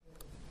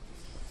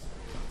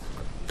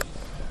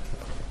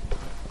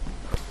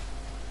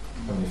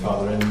Heavenly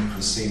Father, in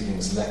this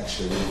evening's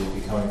lecture we will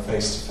be coming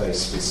face to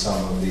face with some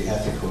of the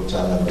ethical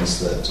dilemmas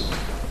that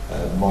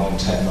modern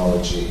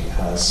technology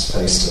has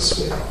faced us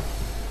with.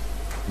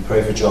 We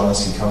pray for John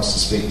as he comes to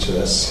speak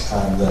to us,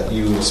 and that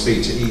you will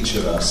speak to each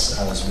of us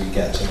as we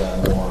get to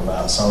learn more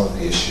about some of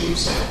the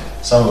issues,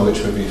 some of which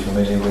we'll be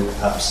familiar with,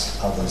 perhaps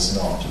others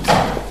not.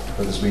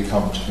 But as we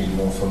come to be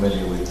more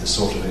familiar with the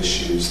sort of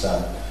issues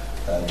that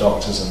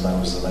doctors and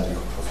members of the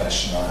medical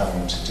profession are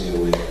having to deal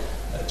with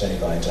day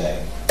by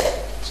day.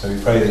 So we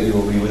pray that you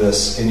will be with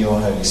us in your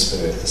Holy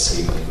Spirit this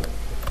evening.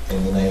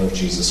 In the name of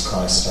Jesus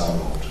Christ our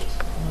Lord.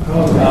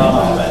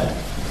 Amen.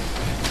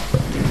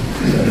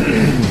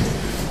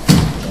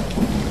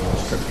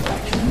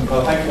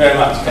 Well, thank you very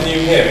much. Can you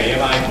hear me?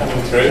 Am I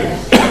coming through?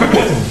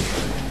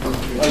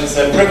 Well, it's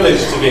a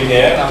privilege to be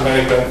here, and I'm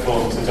very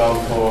grateful to John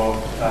for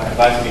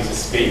inviting me to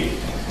speak.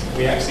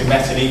 We actually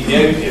met in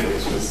Ethiopia,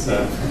 which was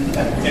an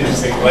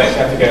interesting place. You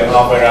have to go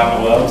halfway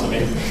around the world to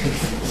meet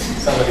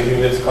somebody who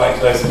lives quite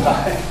close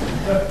by.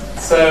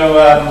 So,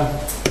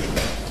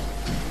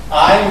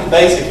 I'm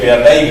basically a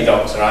baby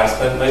doctor. I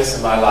spent most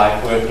of my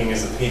life working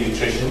as a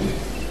paediatrician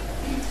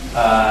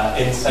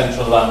in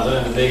central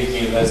London, in the big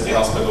university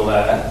hospital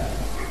there.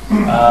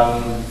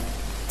 And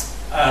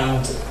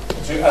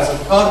as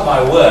a part of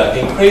my work,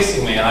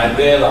 increasingly I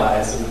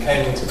realised and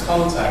came into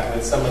contact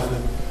with some of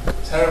the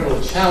terrible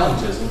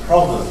challenges and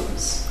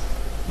problems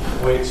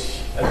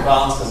which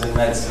advances in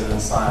medicine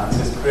and science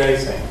is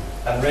creating.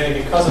 And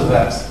really because of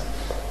that,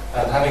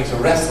 and having to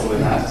wrestle with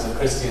that as a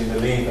Christian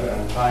believer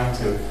and trying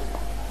to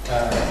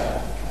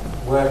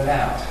work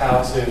out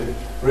how to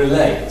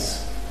relate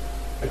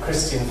the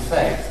Christian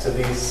faith to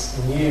these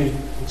new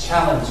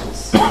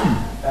challenges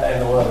in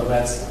the world of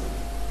medicine.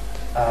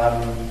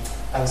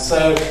 And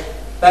so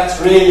that's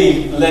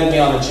really led me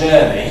on a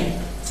journey,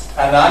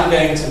 and I'm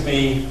going to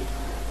be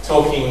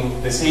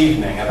talking this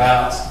evening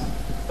about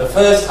the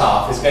first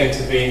half is going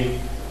to be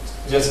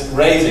just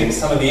raising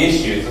some of the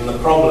issues and the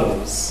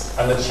problems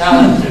and the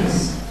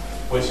challenges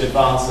which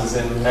advances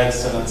in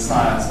medicine and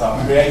science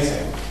are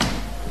creating.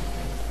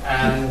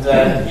 And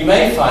you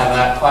may find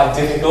that quite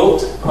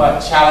difficult, quite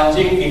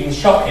challenging, even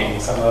shocking,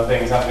 some of the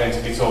things I'm going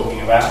to be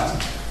talking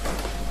about.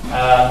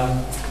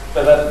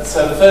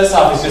 So the first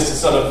half is just to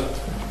sort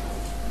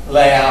of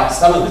lay out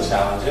some of the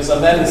challenges,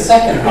 and then the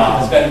second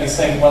half is going to be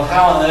saying, well,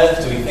 how on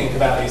earth do we think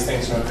about these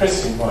things from a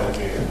Christian point of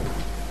view?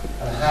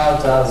 And how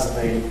does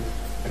the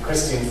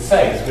Christian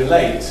faith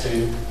relate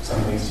to some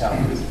of these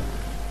challenges?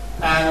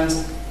 And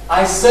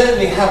I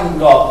certainly haven't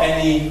got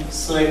any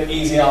slick,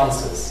 easy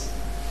answers.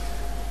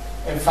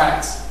 In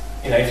fact,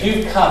 if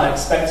you've come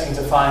expecting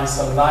to find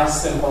some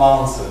nice, simple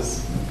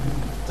answers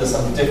to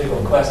some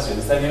difficult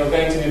questions, then you're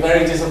going to be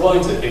very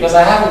disappointed, because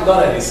I haven't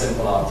got any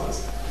simple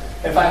answers.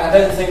 In fact, I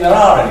don't think there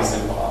are any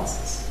simple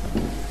answers.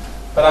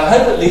 But I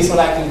hope at least what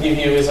I can give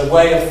you is a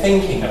way of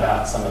thinking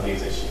about some of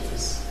these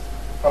issues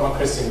from a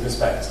Christian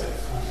perspective,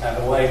 and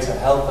a way to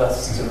help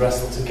us to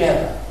wrestle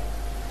together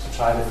to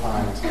try to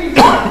find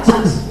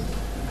answers.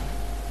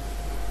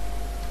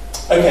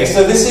 Okay,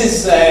 so this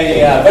is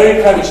a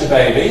very premature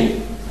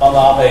baby on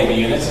our baby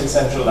unit in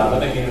central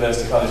London at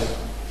University College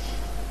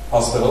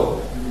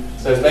Hospital.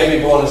 So his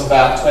baby born is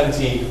about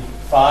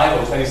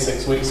 25 or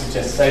 26 weeks of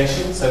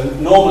gestation. So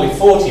normally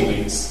 40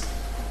 weeks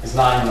is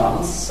 9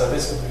 months. So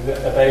this would be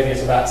a baby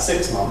is about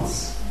 6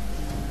 months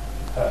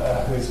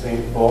who's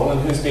been born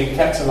and who's been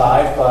kept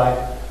alive by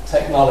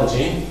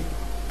technology.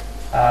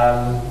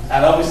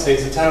 And obviously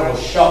it's a terrible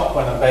shock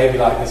when a baby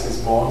like this is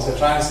born. So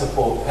trying to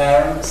support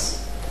parents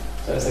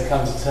so as they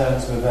come to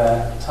terms with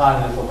their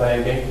tiny little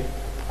baby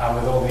and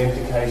with all the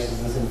implications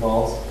this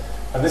involves.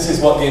 And this is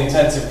what the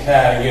intensive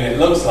care unit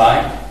looks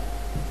like.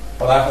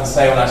 What I can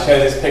say when I show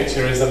this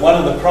picture is that one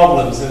of the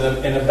problems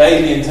in a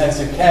baby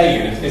intensive care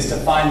unit is to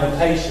find the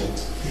patient.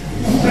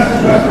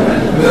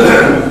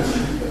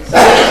 So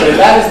actually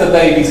that is the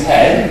baby's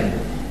head,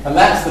 and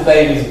that's the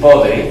baby's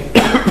body,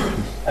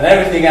 and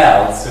everything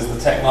else is the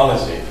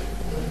technology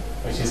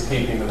which is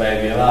keeping the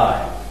baby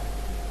alive.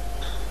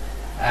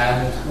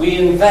 And we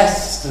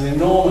invest an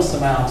enormous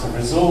amount of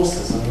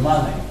resources and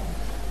money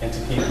into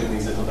keeping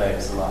these little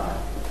babies alive.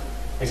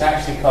 It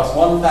actually costs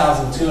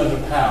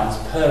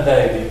 £1,200 per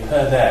baby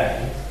per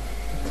day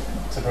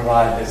to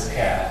provide this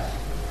care.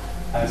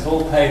 And it's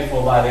all paid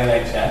for by the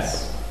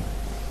NHS.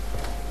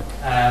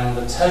 And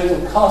the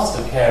total cost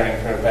of caring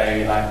for a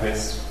baby like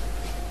this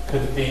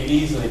could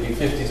easily be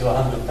 £50,000 to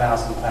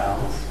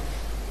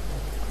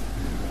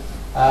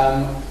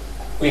 £100,000.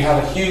 We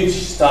have a huge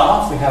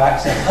staff. We have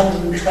actually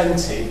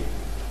 120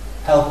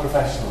 health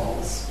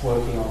professionals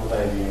working on the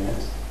baby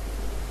unit.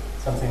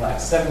 Something like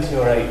 70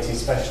 or 80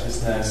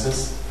 specialist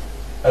nurses,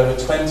 over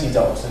 20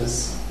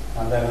 doctors,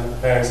 and then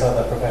various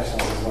other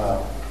professionals as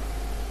well.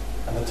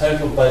 And the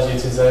total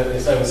budget is over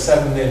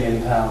 £7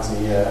 million a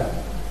year.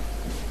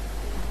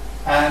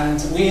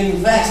 And we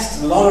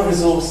invest a lot of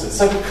resources.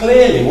 So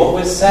clearly what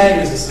we're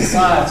saying as a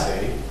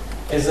society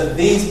is that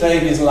these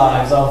babies'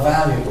 lives are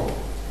valuable.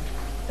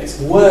 It's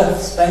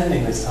worth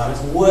spending this time.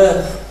 It's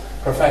worth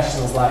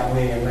professionals like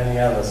me and many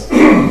others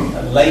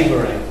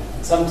labouring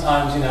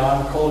sometimes,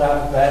 I'm called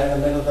out of bed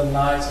in the middle of the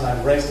night and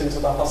I've raced into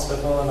the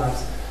hospital and I've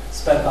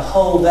spent the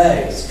whole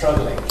day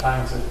struggling,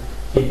 trying to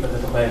keep the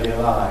little baby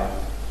alive.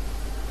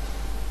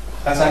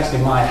 That's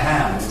actually my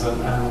hand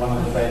and one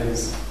of the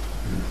baby's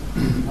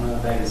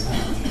hands,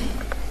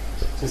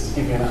 just to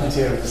give you an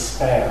idea of the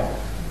scale.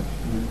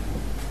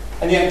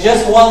 And yet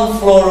just one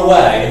floor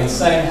away in the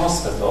same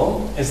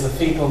hospital is the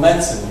fetal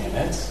medicine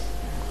unit,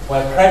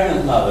 where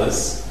pregnant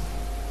mothers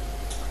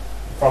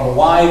from a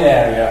wide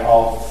area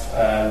of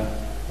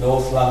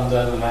North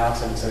London and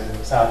out into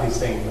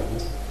southeast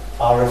England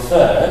are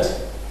referred.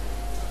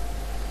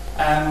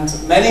 And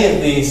many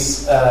of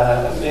these,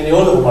 nearly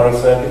all of them are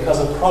referred because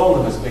a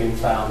problem has been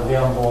found with the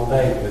unborn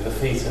baby, with the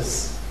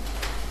fetus.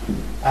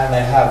 And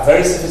they have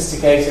very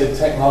sophisticated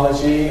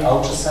technology,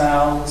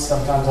 ultrasound,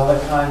 sometimes other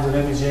kinds of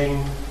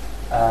imaging.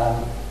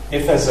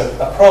 If there's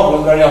a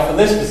problem, very often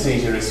this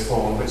procedure is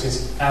formed, which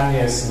is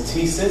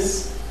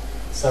amniocentesis.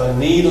 So a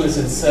needle is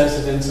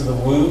inserted into the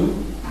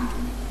womb,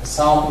 a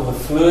sample of the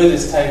fluid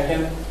is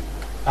taken,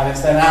 and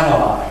it's then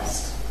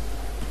analysed.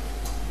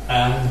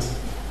 And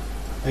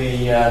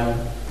the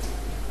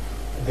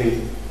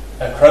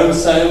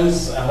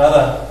chromosomes and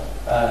other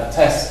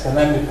tests can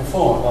then be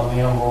performed on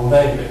the unborn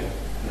baby.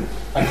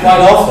 And quite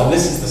often,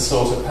 this is the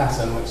sort of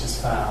pattern which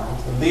is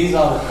found. And these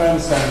are the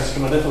chromosomes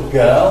from a little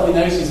girl. We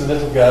know she's a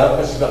little girl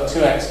because she's got 2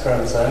 X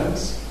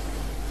chromosomes.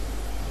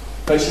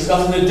 But she's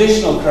got an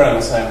additional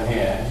chromosome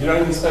here. You're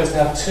only supposed to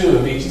have 2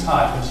 of each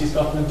type, and she's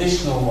got an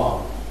additional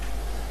one.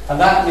 And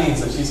that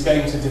means that she's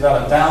going to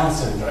develop Down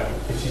syndrome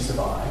if she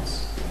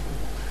survives.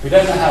 We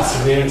don't know how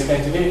severe it's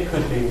going to be. It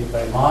could be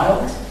very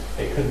mild.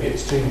 It could be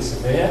extremely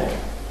severe.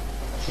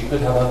 She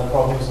could have other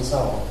problems and so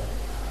on.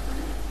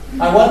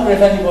 I wonder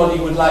if anybody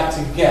would like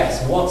to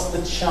guess what's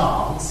the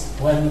chance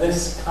when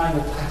this kind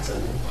of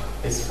pattern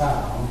is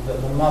found that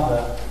the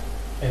mother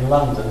in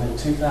London in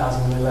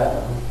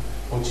 2011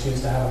 will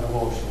choose to have an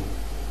abortion.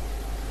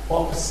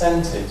 What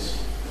percentage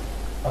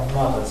of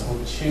mothers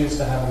would choose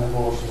to have an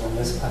abortion when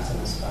this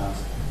pattern is found?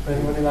 Would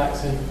anybody like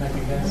to make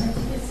a guess?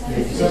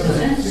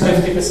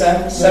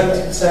 50%?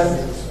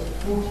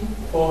 70%?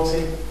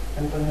 40?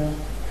 Anybody else?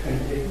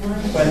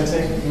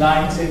 20?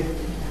 90?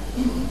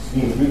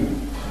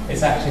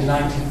 It's actually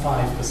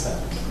 95%.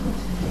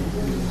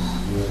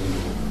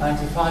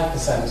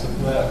 95%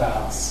 of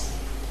thereabouts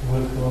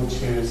will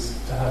choose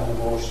to have an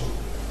abortion.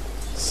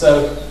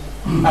 So,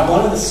 and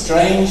one of the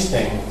strange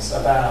things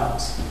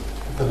about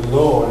the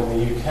law in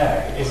the UK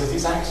is that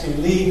it's actually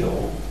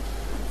legal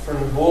for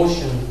an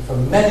abortion for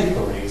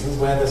medical reasons,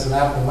 where there's an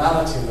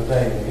abnormality of the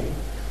baby,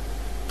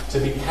 to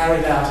be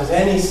carried out at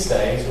any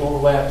stage all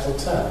the way up till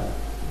term.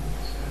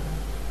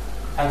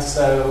 And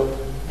so,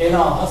 in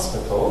our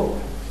hospital,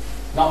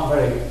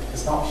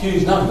 it's not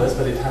huge numbers,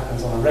 but it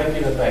happens on a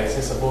regular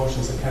basis.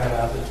 Abortions are carried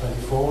out at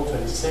 24,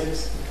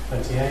 26,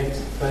 28,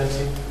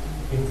 30,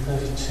 even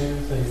 32,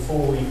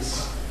 34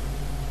 weeks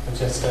of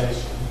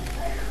gestation,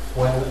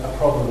 when a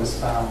problem is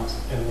found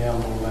in the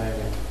unborn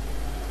baby.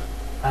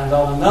 And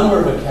on a number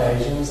of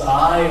occasions,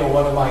 I or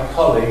one of my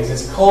colleagues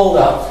is called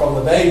up from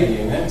the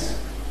baby unit,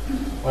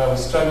 where we're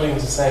struggling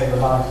to save the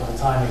life of a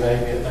tiny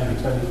baby at maybe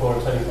 24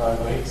 or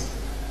 25 weeks,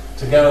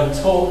 to go and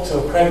talk to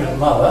a pregnant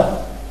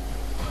mother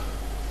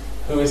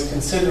who is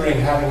considering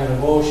having an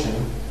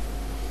abortion,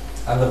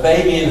 and the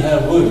baby in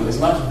her womb is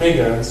much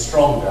bigger and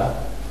stronger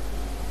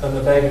than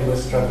the baby we're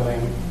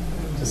struggling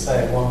to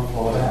save 1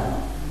 floor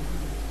down.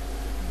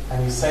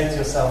 And you say to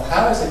yourself,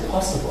 how is it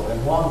possible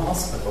in one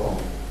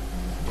hospital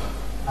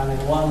and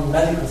in one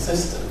medical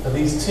system for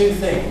these 2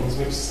 things,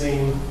 which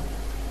seem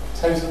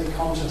totally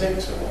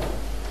contradictory,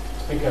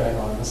 to be going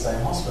on in the same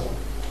hospital?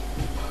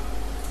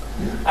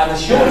 And the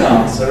short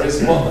answer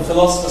is what the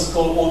philosophers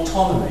call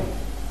autonomy,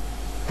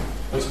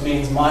 which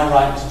means my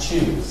right to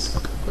choose.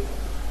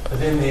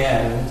 That in the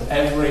end,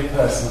 every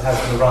person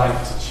has the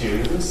right to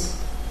choose,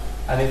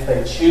 and if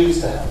they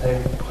choose to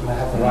they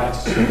have the right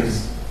to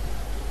choose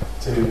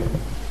to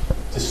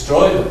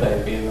destroy the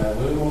baby in their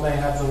womb, or they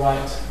have the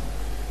right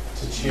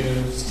to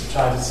choose to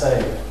try to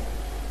save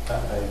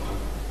that baby.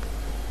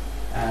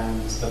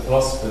 And the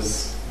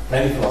philosophers,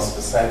 many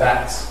philosophers say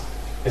that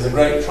is a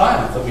great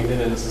triumph that we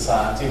live in a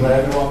society where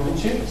everyone can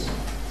choose.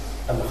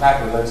 And the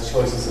fact that those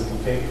choices are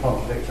completely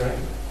contradictory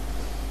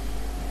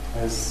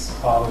is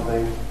part of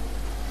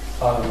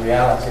the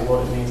reality of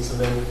what it means to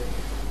live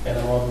in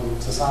a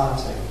modern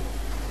society.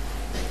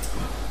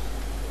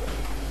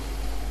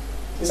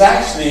 It's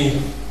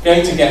actually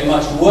going to get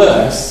much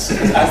worse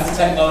as the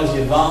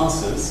technology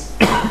advances,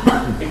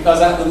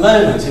 because at the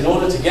moment, in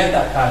order to get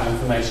that kind of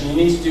information, you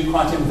need to do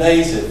quite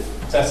invasive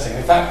testing.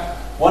 In fact,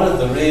 one of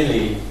the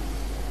really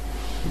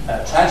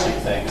tragic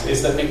things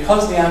is that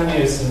because the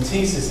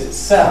amniocentesis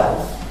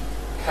itself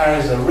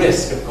carries a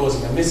risk of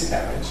causing a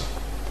miscarriage,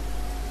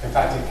 in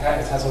fact, it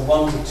has a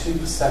 1 to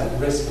 2%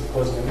 risk of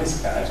causing a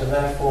miscarriage, and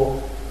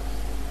therefore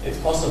it's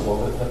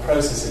possible that the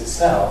process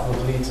itself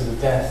would lead to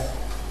the death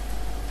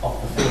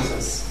of the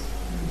fetus.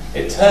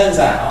 It turns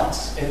out,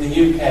 in the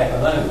UK at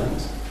the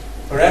moment,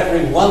 for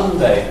every 1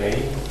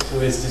 baby who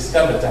is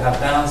discovered to have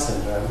Down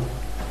syndrome,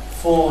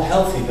 4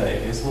 healthy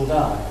babies will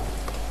die.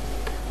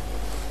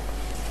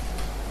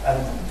 And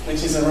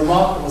which is a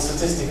remarkable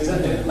statistic,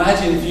 isn't it?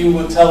 Imagine if you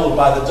were told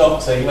by the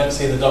doctor, you went to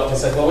see the doctor and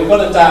said, well, we've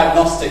got a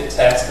diagnostic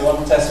test, we want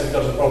to test if we've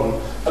got a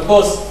problem. Of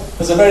course,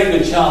 there's a very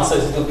good chance that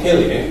it'll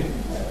kill you,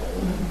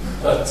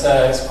 but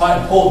it's quite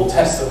an important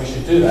test that we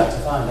should do that to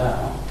find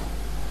out.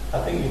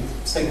 I think you'd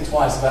think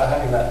twice about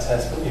having that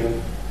test, wouldn't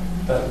you?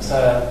 But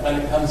when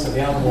it comes to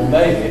the unborn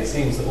baby, it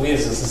seems that we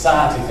as a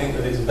society think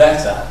that it's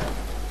better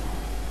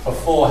for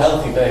 4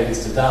 healthy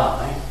babies to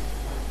die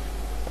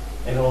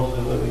in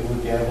order that we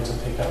would be able to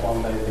pick up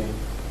one baby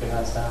who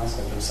has Down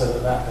syndrome, so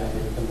that that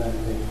baby can then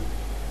be,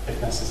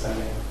 if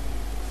necessary,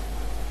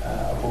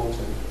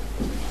 aborted.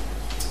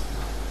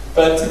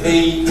 But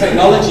the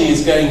technology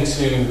is going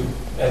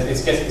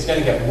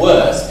to get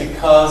worse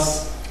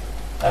because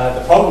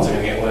the problems are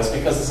going to get worse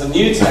because there's a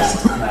new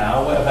test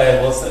now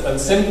available,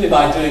 and simply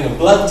by doing a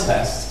blood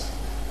test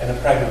in a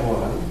pregnant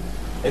woman,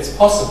 it's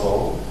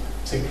possible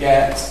to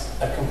get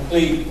a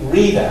complete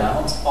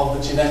readout of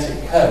the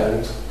genetic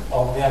code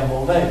of the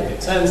unborn baby.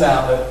 It turns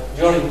out that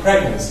during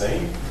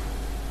pregnancy,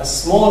 a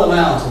small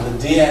amount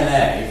of the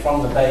DNA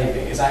from the baby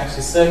is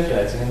actually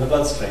circulating in the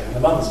bloodstream, in the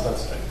mother's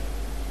bloodstream.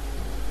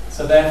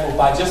 So therefore,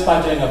 by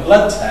doing a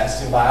blood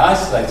test and by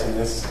isolating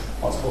this,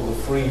 what's called the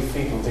free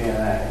fetal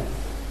DNA,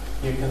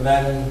 you can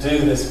then do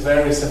this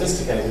very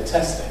sophisticated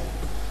testing.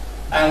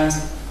 And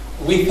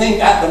we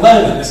think at the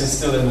moment, this is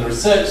still in the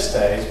research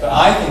stage, but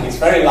I think it's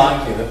very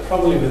likely that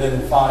probably within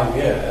 5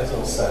 years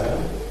or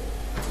so,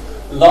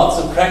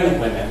 lots of pregnant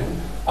women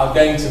are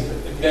going to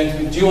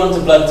be due on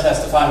to blood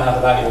test to find out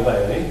about your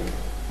baby.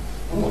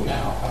 Oh,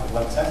 yeah, I'll have a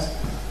blood test.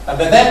 And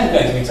they're then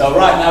going to be told,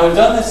 right, now we've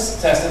done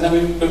this test and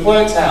then we've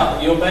worked out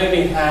that your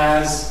baby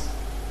has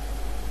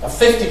a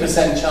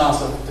 50%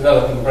 chance of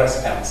developing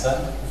breast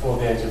cancer before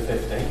the age of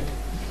 50,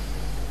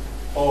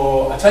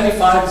 or a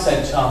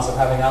 25% chance of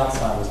having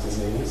Alzheimer's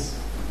disease,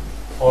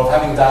 or of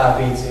having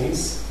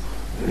diabetes.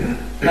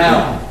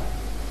 Now,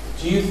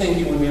 do you think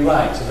it would be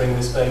right to bring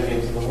this baby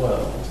into the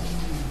world?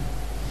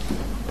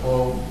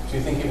 Or do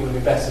you think it would be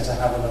better to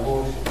have an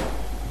abortion?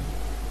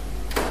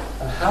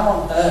 And how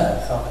on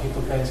earth are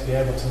people going to be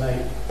able to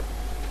make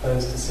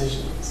those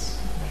decisions?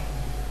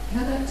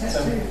 Can that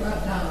tell you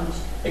about Down?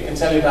 It can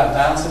tell you about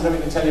Down syndrome,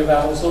 it can tell you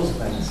about all sorts of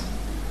things.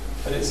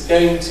 But it's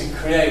going to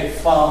create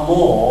far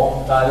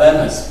more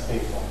dilemmas for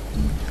people.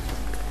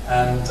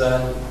 And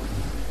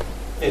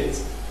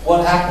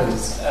what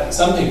happens,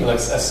 some people are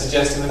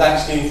suggesting that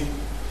actually,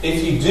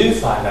 if you do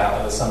find out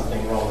that there's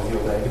something wrong with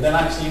your baby, then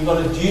actually you've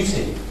got a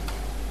duty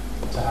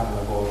to have an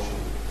abortion.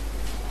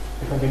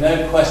 There can be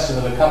no question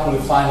that a couple who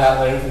find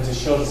out their infant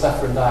is sure to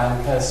suffer and die and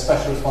incurs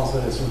special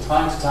responsibilities. From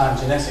time to time,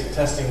 genetic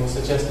testing will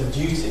suggest a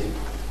duty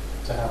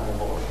to have an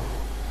abortion.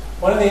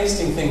 One of the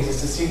interesting things is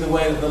to see the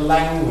way that the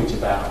language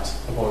about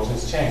abortion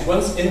has changed.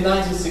 Once in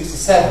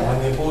 1967,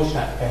 when the Abortion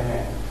Act came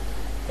in,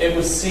 it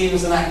was seen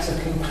as an act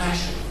of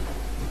compassion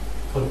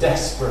for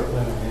desperate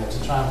women,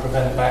 to try and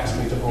prevent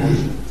backstreet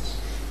abortions.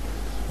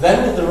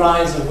 Then, with the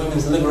rise of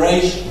women's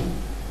liberation,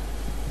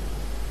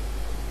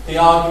 the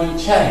argument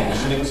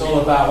changed, and it was all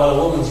about, well,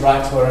 a woman's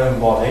right to her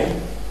own body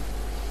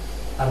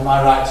and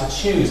my right to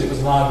choose. It was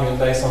an argument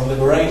based on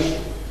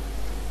liberation.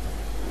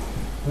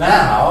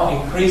 Now,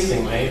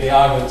 increasingly, the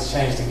argument's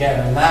changed again,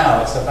 and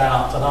now it's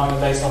about an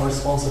argument based on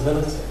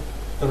responsibility.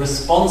 The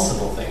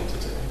responsible thing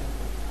to do,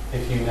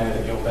 if you know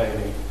that your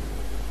baby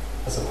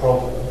has a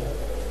problem,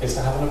 is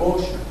to have an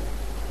abortion.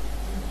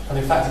 And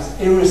in fact,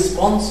 it's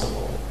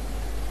irresponsible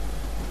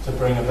to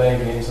bring a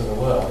baby into the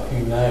world if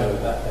you know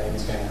that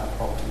baby's going to have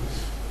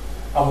problems.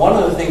 And one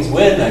of the things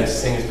we're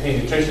noticing as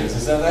paediatricians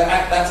is that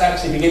that's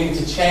actually beginning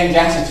to change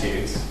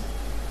attitudes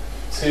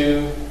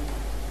to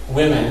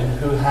women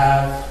who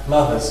have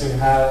mothers who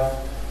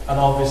have an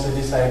obviously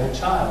disabled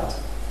child.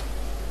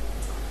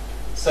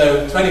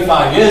 So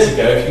 25 years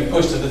ago, if you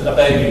pushed a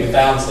baby with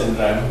Down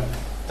syndrome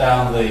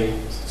down the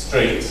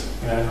street,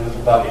 in a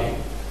little buggy,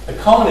 the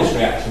commonest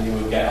reaction you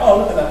would get, oh,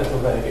 look at that little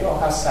baby, oh,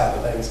 how sad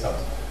the baby's got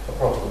a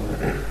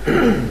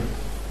problem.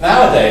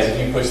 Nowadays,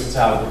 if you push the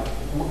child,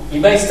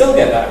 you may still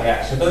get that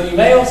reaction, but you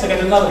may also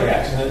get another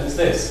reaction, and it's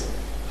this: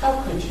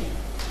 how could you?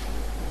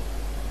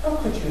 How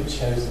could you have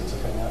chosen to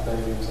bring that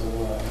baby into the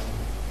world?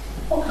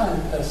 What kind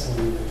of person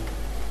are you?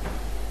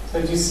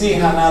 So do you see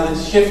how now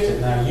that's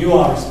shifted? Now you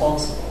are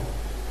responsible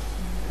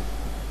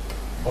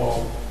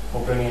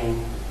for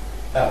bringing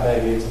that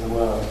baby into the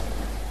world.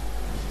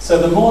 So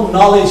the more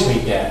knowledge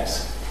we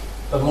get,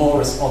 the more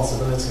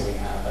responsibility we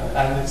have.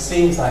 And it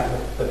seems like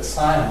that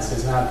science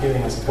is now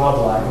giving us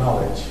godlike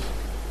knowledge.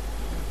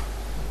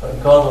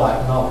 But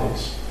godlike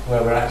knowledge,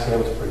 where we're actually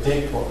able to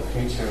predict what the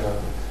future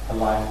of a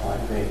life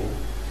might be,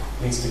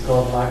 leads to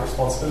godlike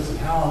responsibility.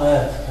 How on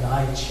earth can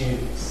I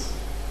choose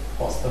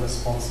what's the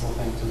responsible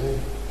thing to do?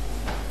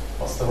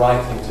 What's the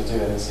right thing to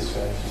do in this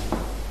situation?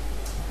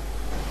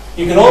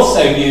 You can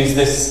also use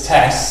this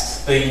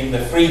test,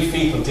 the free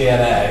fetal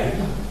DNA,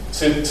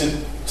 to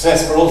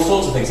test for all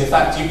sorts of things. In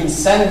fact, you can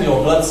send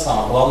your blood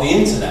sample on the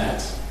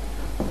internet.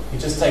 You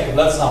just take a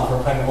blood sample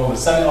from a pregnant woman,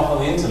 send it off on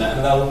the internet,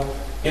 and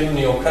Give them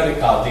your credit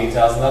card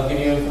details and they'll give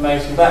you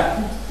information back.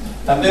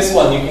 And this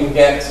one you can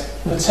get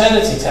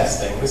paternity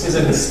testing. This is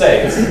in the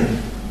States.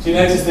 Do you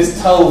notice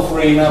this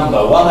toll-free number,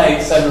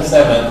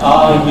 1877,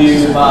 are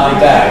you my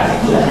dad?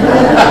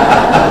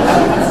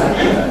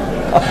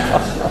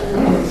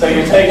 So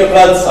you take a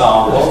blood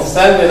sample,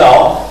 send it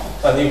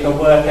off, and you can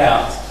work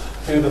out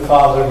who the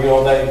father of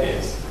your baby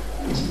is.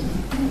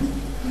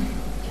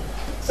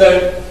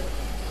 So,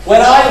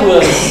 when I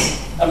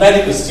was a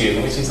medical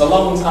student, which is a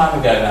long time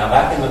ago now,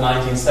 back in the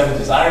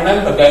 1970s, I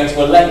remember going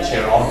to a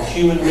lecture on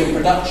human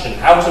reproduction,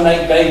 how to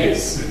make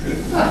babies.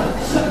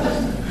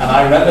 And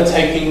I remember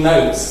taking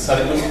notes.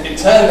 And it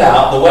turned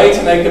out the way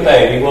to make a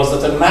baby was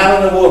that a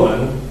man and a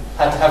woman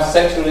had to have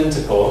sexual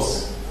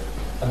intercourse,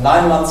 and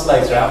 9 months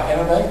later out came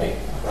a baby.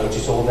 I wrote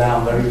it all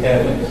down very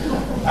carefully.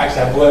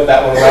 Actually, I've worked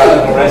that one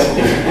around already.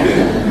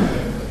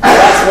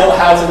 That's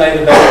how to make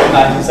a baby in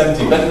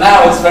 1970. But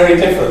now it's very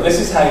different. This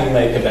is how you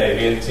make a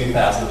baby in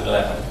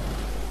 2011.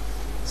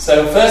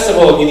 So first of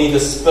all, you need a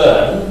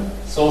sperm.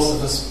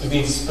 You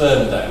need a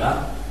sperm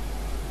donor.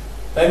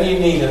 Then you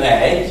need an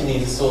egg. You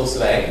need a source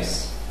of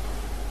eggs.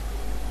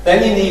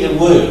 Then you need a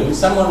womb,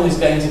 someone who's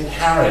going to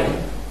carry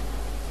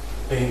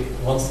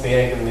once the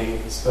egg and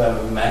the sperm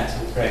have met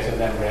and created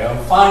an embryo. And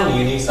finally,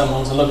 you need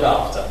someone to look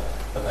after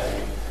the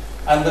baby.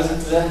 And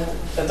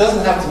there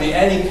doesn't have to be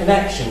any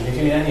connection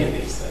between any of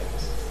these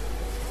things.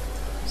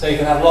 So you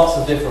can have lots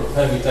of different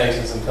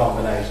permutations and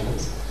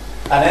combinations.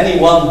 And any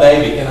one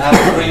baby can have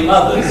 3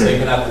 mothers. So you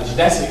can have the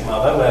genetic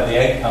mother, where the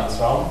egg comes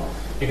from.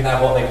 You can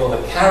have what they call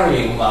the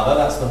carrying mother.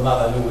 That's the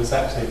mother who was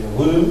actually in the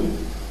womb,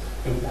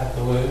 who had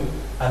the womb.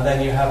 And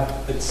then you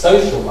have the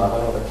social mother,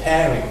 or the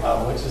caring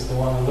mother, which is the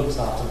one who looks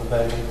after the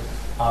baby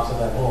after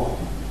they're born.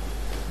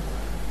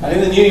 And in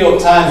the New York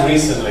Times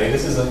recently,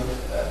 this is a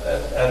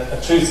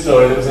true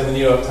story that was in the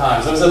New York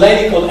Times. There was a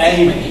lady called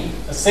Amy,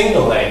 a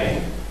single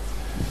lady,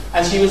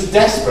 and she was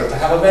desperate to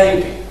have a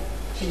baby.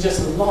 She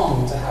just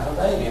longed to have a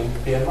baby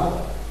and be a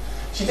mother.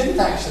 She didn't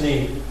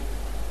actually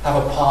have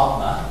a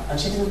partner, and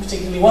she didn't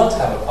particularly want to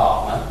have a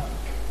partner.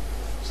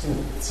 She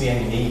didn't see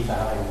any need for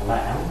having a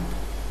man.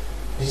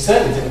 She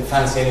certainly didn't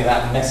fancy any of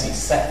that messy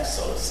sex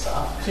sort of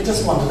stuff. She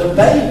just wanted a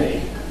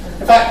baby.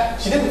 In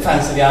fact, she didn't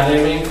fancy the idea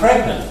of being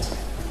pregnant.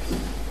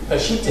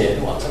 But she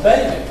did want a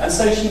baby. And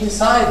so she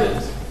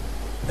decided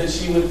that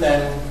she would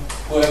then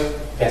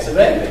get a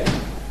baby,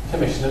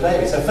 commission a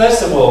baby. So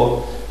first of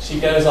all, she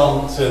goes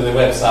on to the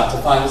website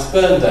to find a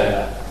sperm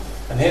donor.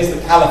 And here's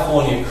the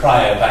California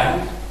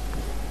Cryobank.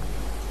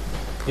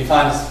 You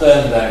find a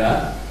sperm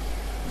donor.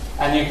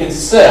 And you can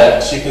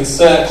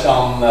search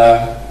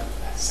on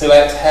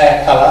select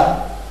hair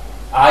colour,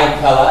 eye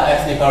colour,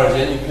 ethnic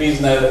origin. Please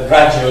know that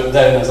graduate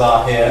donors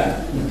are here.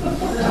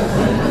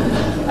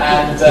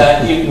 And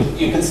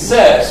you can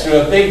search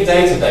through a big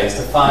database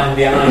to find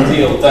the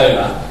ideal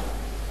donor.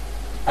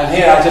 And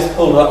here I just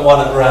pulled up one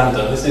at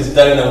random. This is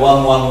donor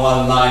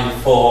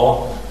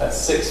 11194,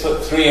 that's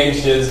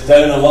 6'3".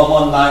 Donor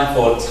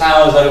 1194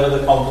 towers over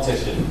the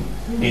competition.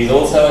 He's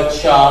also a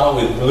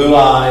charmer with blue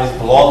eyes,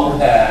 blonde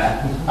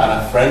hair, and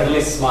a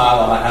friendly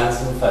smile on a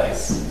handsome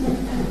face.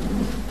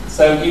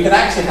 So you can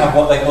actually have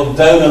what they call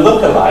donor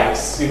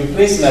lookalikes. You'll be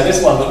pleased to know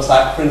this one looks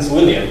like Prince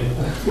William.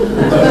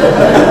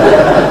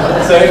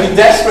 So if you're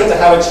desperate to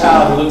have a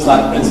child who looks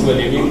like Prince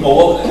William,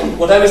 or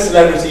whatever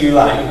celebrity you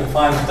like, you can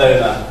find a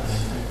donor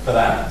for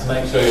that, to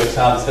make sure your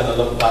child is going to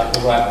look like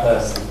the right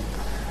person.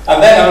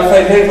 And then I'm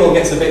afraid here it all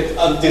gets a bit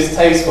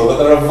distasteful, but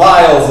there are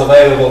vials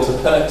available to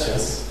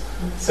purchase.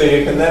 So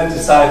you can then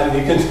decide that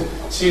you can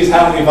choose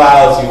how many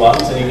vials you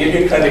want, and you give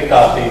your credit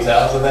card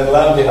details, and then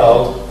lo and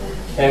behold,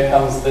 here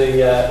comes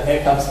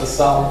the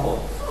sample.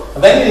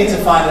 And then you need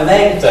to find an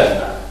egg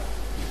donor.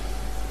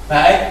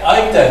 Now,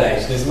 egg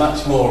donation is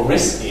much more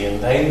risky and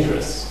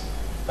dangerous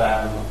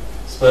than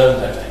sperm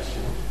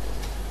donation,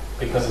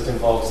 because it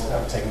involves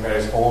taking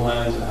various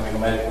hormones and having a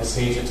medical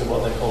procedure to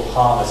what they call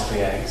harvest the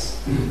eggs.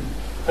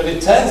 But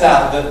it turns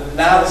out that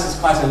now this is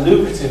quite a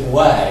lucrative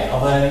way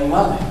of earning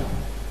money.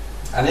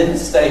 And in the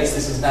States,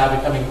 this is now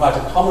becoming quite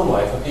a common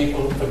way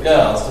for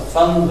girls to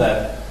fund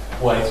their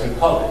way through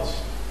college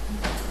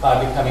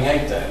by becoming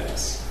egg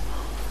donors.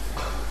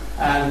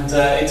 And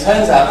it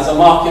turns out there's a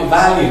market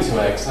value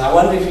to eggs. And I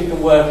wonder if you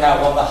can work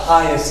out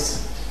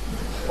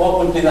what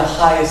would be the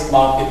highest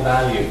market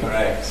value for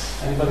eggs.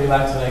 Anybody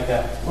like to make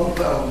a...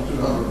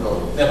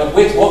 $1,200. Yeah, but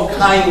what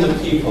kind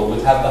of people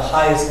would have the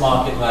highest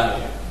market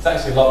value? It's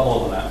actually a lot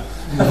more than that.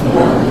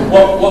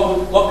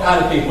 what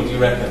kind of people do you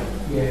reckon?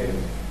 Yeah.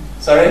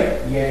 Sorry?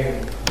 Yeah.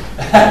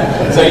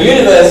 So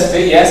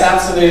university, yes,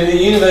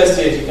 absolutely.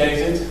 University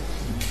educated.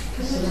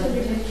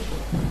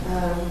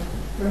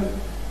 From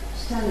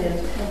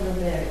stallions to come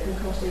America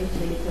cost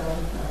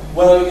 £18,000.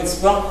 Well,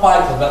 it's not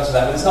quite as much as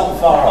that, but it's not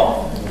far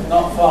off.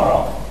 Not far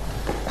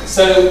off.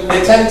 So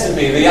they tend to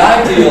be the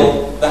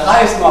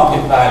highest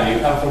market value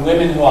come from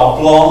women who are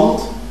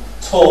blonde,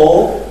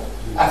 tall,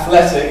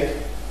 athletic,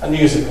 and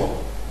musical.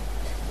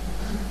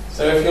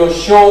 So if you're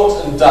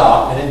short and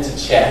dark and into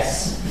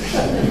chess,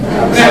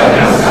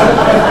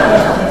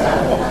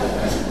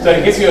 So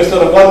it gives you a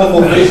sort of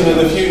wonderful vision of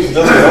the future,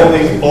 doesn't it? All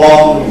these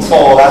blonde,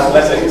 tall,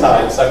 athletic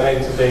types are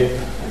going to be,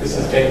 this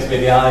is going to be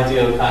the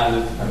ideal kind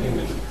of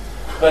image.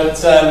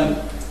 But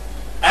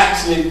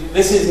actually,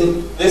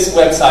 this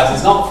website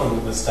is not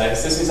from the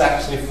States, this is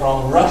actually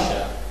from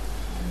Russia.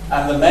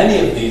 And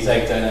many of these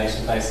egg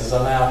donation places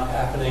are now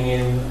happening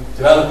in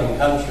developing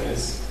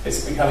countries.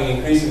 It's becoming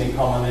increasingly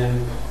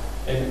common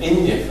in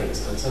India, for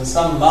instance, and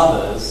some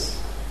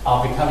mothers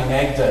are becoming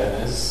egg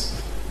donors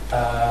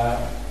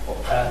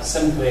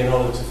simply in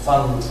order to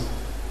fund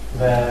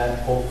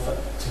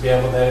to be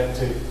able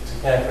to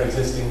care for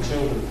existing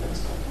children, for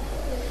instance.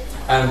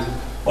 And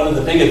one of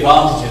the big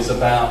advantages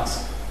about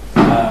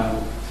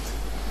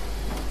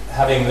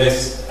having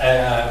this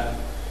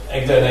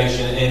egg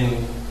donation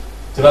in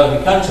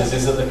developing countries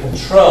is that the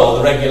control,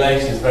 the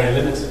regulation is very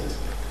limited,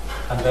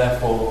 and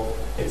therefore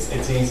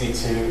it's easy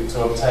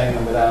to obtain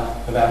them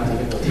without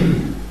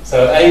difficulty.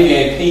 So at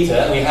AVA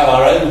Peter, we have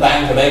our own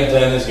bank of egg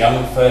donors,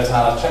 young,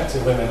 fertile,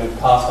 attractive women who've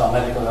passed our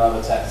medical and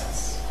other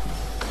tests.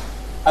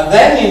 And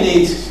then you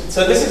need,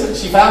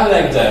 she found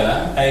an egg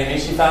donor, Amy,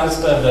 she found a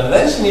sperm donor,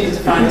 then she needed to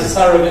find a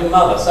surrogate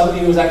mother, somebody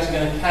who was actually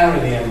going to carry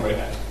the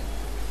embryo.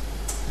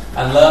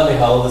 And lo and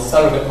behold, the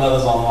surrogate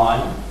mother's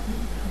online,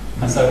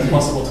 and so it's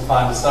possible to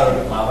find a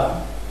surrogate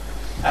mother.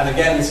 And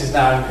again, this is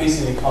now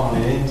increasingly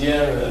common in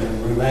India and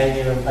in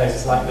Romania and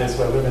places like this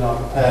where women are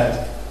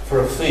prepared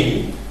for a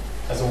fee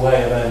as a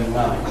way of earning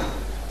money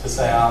to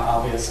say,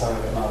 I'll be a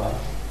surrogate mother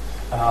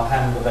and I'll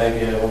hand the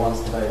baby over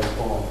once the baby's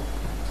born.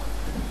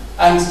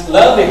 And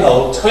lo and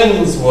behold,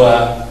 twins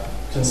were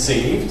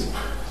conceived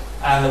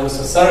and there was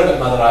a surrogate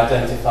mother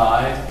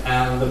identified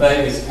and the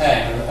babies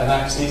came, and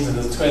actually these are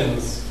the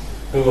twins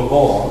who were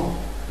born.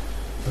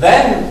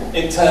 Then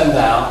it turned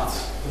out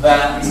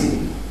that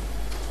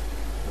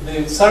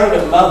the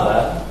surrogate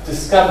mother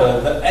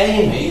discovered that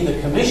Amy,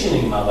 the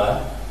commissioning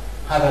mother,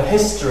 had a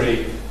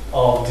history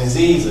of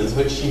diseases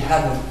which she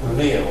hadn't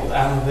revealed,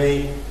 and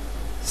the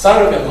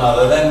surrogate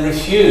mother then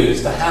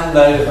refused to hand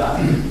over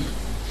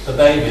the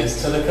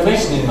babies to the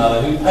commissioning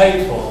mother who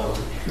paid for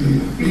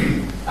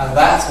them. And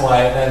that's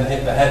why it then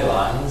hit the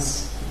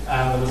headlines,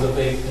 and there was a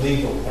big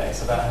legal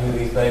case about who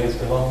these babies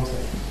belonged to.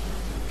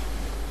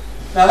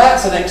 Now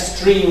that's an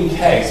extreme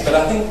case, but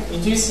I think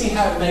you do see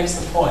how it makes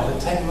the point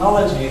that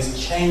technology is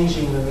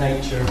changing the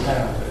nature of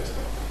parenthood.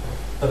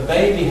 The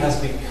baby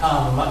has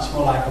become much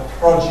more like a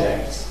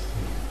project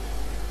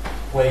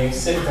where you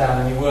sit down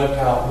and you work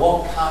out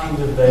what kind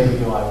of baby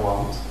do I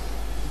want,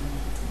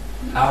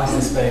 how is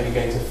this baby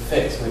going to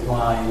fit with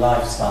my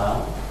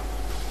lifestyle,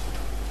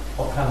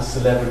 what kind of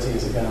celebrity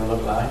is it going to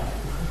look like,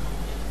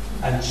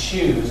 and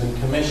choose and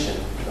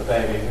commission the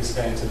baby who's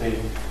going to be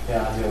the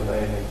ideal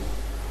baby.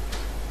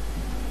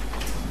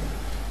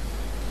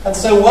 And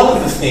so one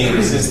of the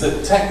themes is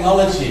that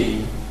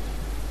technology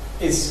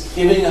is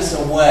giving us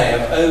a way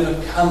of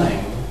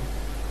overcoming,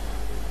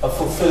 of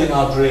fulfilling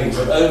our dreams,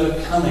 of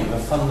overcoming the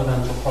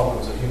fundamental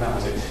problems of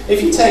humanity.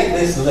 If you take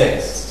this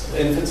list,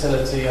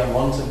 infertility,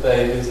 unwanted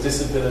babies,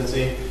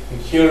 disability,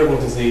 incurable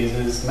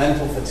diseases,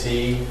 mental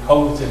fatigue,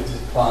 cognitive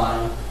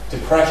decline,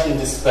 depression,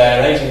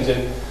 despair,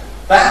 aging,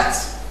 that,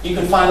 you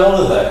can find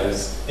all of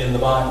those in the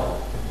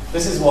Bible.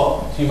 This is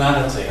what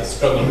humanity has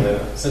struggled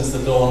with since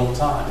the dawn of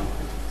time.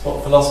 It's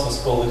what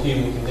philosophers call the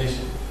human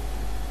condition.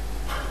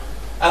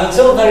 And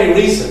until very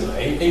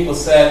recently, people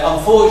said,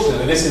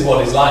 unfortunately, this is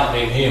what it's like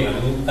being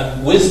human,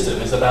 and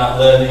wisdom is about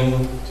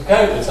learning to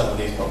cope with some of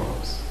these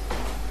problems.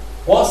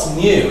 What's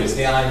new is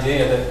the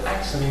idea that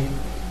actually,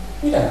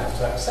 we don't have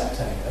to accept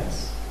any of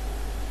this.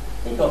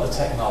 We've got the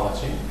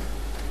technology.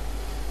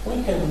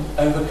 We can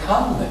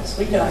overcome this.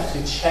 We can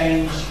actually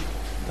change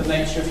the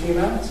nature of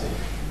humanity.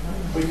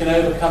 We can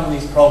overcome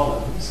these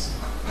problems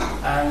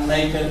and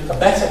make a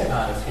better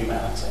kind of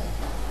humanity.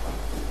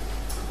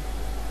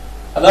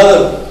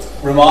 Another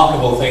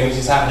remarkable thing which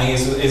is happening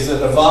is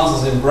that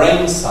advances in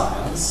brain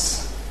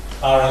science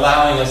are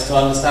allowing us to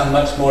understand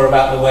much more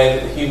about the way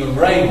that the human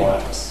brain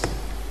works.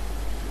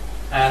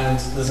 And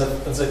there's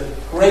a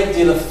great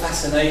deal of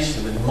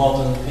fascination with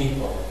modern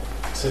people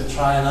to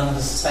try and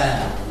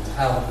understand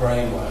how the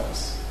brain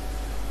works.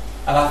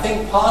 And I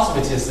think part of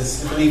it is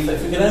this belief that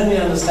if we can only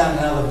understand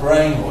how the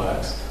brain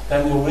works,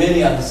 then we'll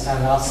really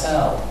understand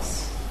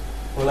ourselves.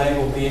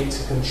 We'll be able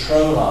to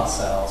control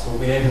ourselves. We'll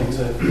be able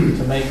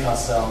to make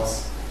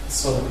ourselves the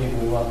sort of people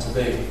we want to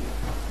be.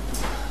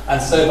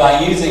 And so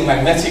by using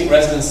magnetic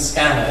resonance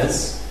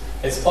scanners,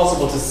 it's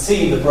possible to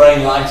see the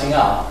brain lighting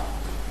up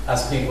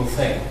as people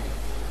think.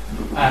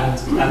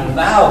 And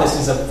now this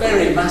is a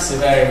very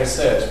massive area of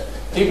research.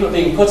 People are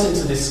being put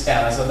into these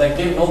scanners and they're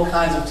given all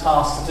kinds of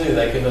tasks to do.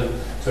 They're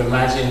given to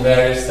imagine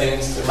various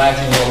things, to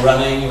imagine you're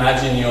running,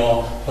 imagine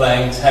you're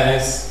playing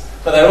tennis.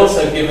 But they're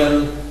also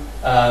given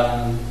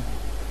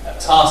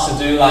tasks to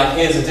do, like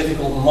here's a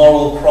difficult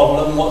moral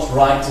problem, what's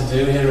right to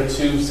do, here are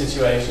two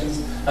situations.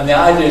 And the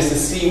idea is to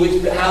see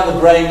how the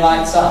brain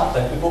lights up.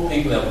 They put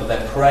people in,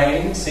 they're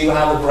praying, see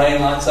how the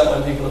brain lights up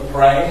when people are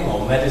praying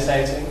or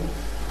meditating.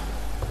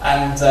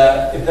 And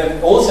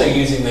they're also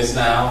using this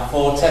now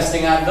for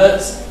testing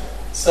adverts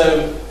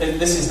So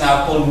this is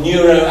now called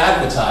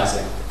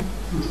neuroadvertising.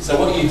 So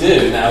what you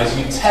do now is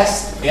you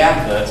test the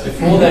adverts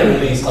before they're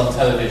released on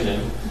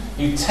television.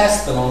 You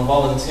test them on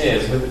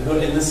volunteers who are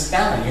in the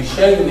scanner. You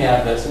show them the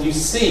adverts and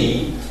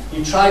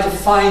you try to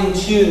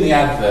fine-tune the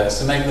adverts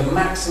to make the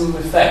maximum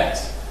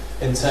effect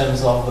in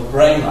terms of the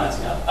brain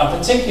lighting up. And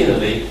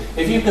particularly,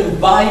 if you can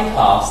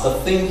bypass the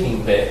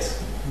thinking bit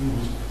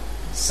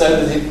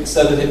so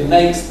that it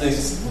makes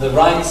the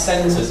right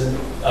centres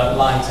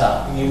light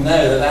up, you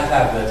know that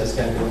advert is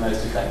going to be the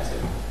most effective.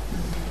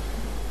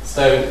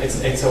 So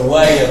it's a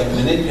way of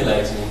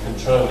manipulating and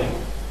controlling.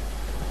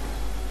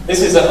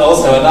 This is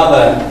also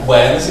another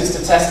way, and this is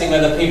to testing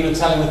whether people are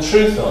telling the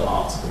truth or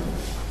not.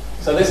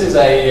 So this is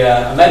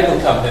a medical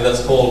company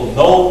that's called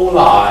No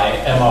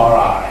Lie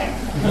MRI.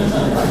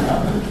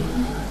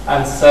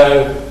 And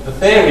so the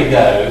theory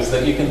goes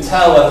that you can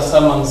tell whether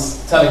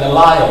someone's telling a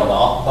lie or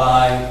not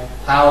by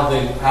how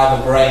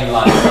the brain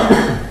lights up.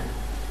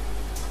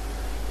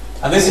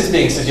 And this is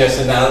being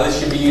suggested now that this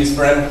should be used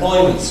for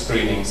employment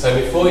screening. So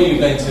before you're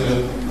going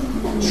to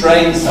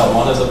train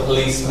someone as a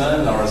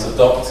policeman or as a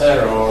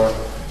doctor or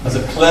as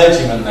a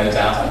clergyman, no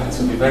doubt, I think this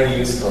would be very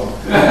useful.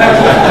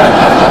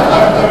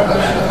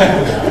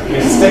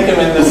 You stick them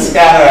in the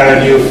scanner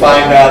and you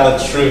find out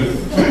the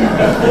truth.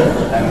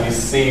 And you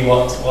see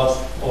what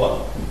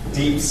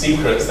deep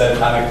secrets they're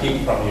trying to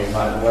keep from you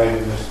by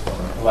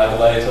the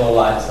way it all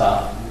lights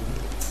up.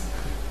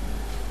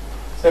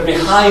 So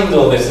behind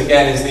all this,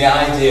 again, is the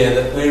idea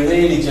that we're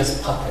really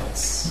just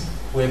puppets.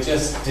 We're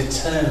just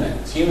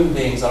determined. Human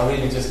beings are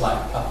really just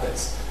like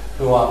puppets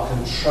who are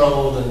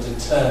controlled and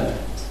determined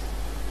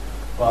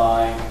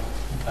by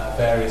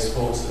various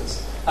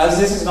forces. As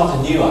this is not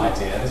a new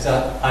idea, this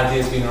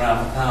idea has been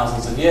around for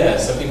thousands of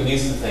years. So people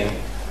used to think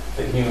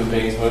that human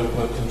beings were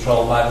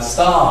controlled by the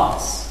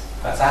stars.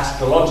 That's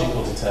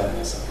astrological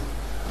determinism.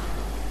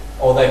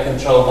 Or they're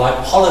controlled by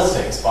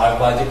politics,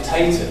 by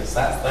dictators.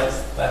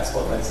 That's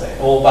what they say.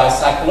 Or by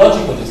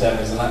psychological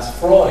determinism. That's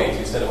Freud,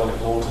 who said it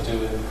was all to do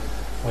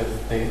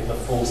with the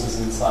forces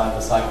inside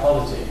the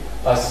psychology.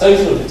 By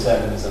social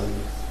determinism,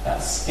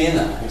 that's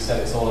Skinner, who said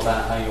it's all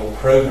about how you're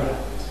programmed.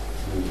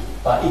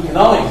 By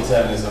economic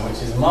determinism,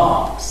 which is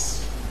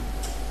Marx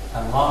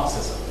and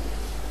Marxism.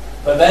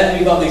 But then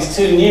we've got these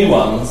two new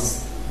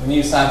ones, the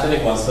new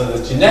scientific ones. So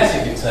there's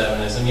genetic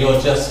determinism, you're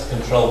just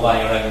controlled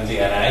by your own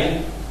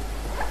DNA.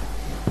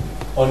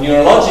 Or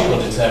neurological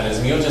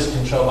determinism, you're just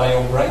controlled by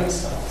your brain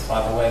cells,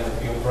 by the way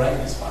that your brain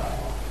is firing.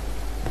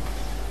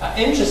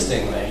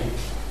 Interestingly,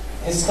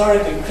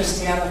 historically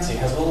Christianity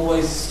has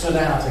always stood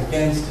out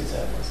against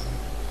determinism.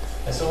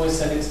 It's always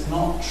said it's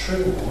not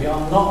true, we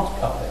are not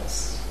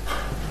puppets.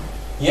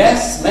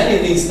 Yes, many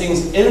of these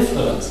things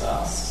influence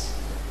us,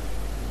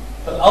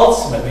 but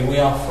ultimately we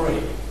are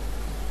free.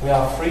 We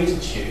are free to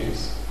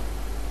choose,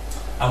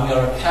 and we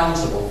are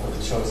accountable for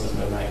the choices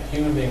we make.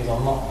 Human beings are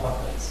not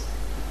puppets.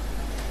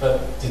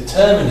 But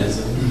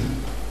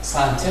determinism,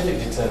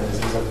 scientific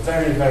determinism, is a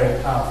very,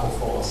 very powerful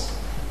force.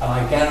 And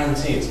I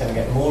guarantee it's going to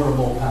get more and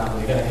more powerful.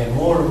 You're going to hear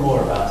more and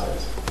more about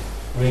it.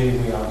 Really,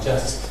 we are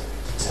just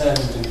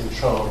determined and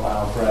controlled by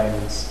our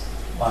brains,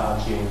 by our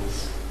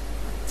genes.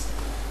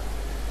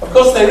 Of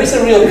course, there is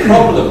a real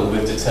problem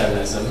with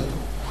determinism,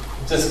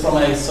 just from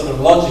a sort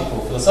of logical,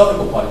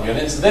 philosophical point of view, and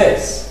it's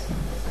this.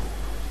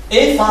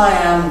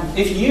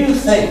 If you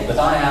think that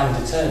I am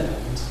determined,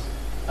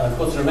 and of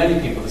course there are many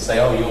people that say,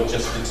 oh, you're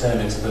just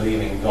determined to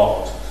believe in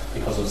God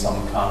because of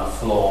some kind of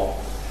flaw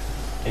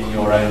in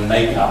your own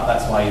makeup,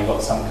 that's why you've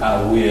got some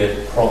kind of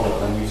weird problem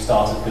and you've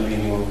started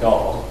believing in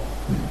God.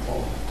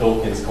 What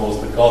Dawkins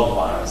calls the God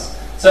virus.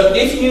 So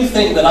if you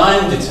think that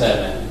I'm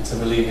determined to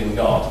believe in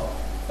God,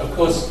 of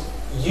course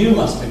you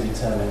must be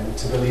determined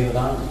to believe that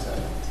I'm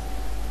determined.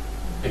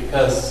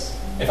 Because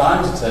if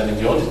I'm determined,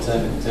 you're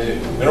determined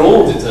too. We're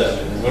all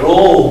determined. We're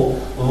all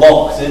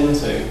locked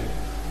into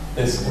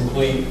this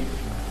complete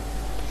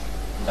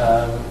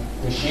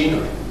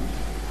machinery.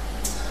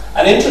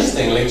 And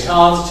interestingly,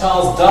 Charles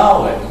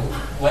Darwin,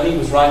 when he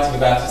was writing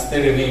about his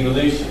theory of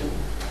evolution,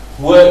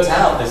 worked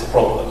out this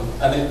problem,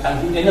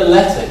 and in a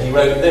letter he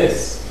wrote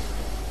this: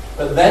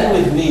 but then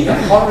with me the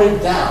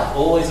horrid doubt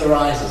always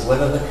arises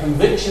whether the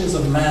convictions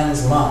of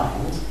man's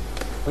mind,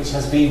 which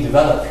has been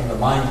developed from the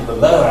mind of the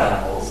lower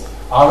animals,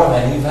 are of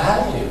any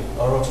value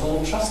or at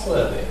all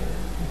trustworthy.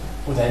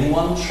 Would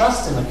anyone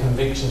trust in the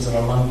convictions of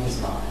a monkey's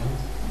mind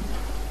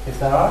if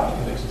there are any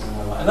convictions in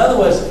my mind? In other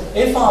words,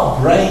 if our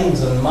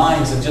brains and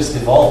minds have just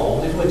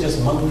evolved, if we're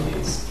just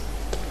monkeys,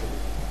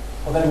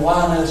 well then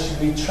why on earth should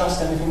we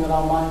trust anything that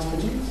our minds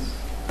produce?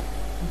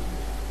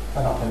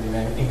 They're not going to be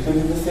made,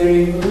 including the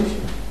theory of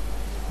evolution.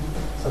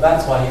 So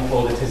that's why he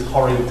called it his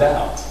horrid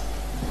doubt.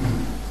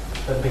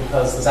 But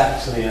because there's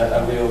actually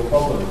a real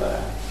problem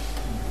there.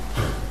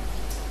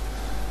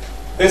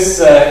 This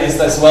is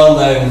this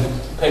well-known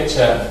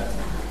picture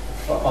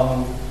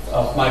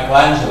of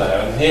Michelangelo,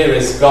 and here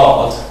is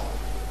God,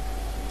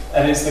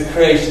 and it's the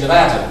creation of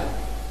Adam.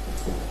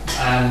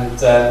 And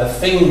the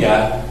finger,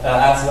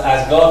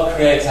 as God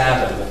creates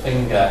Adam, the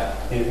finger,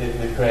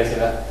 the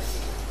creative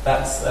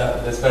That's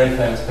this very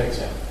famous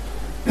picture.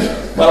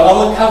 Well,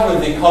 on the cover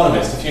of The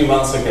Economist a few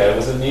months ago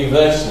was a new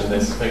version of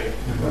this picture,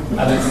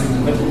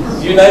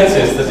 and you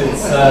notice that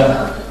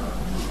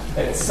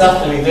it's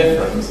subtly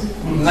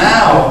different.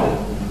 Now,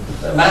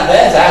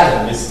 there's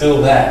Adam is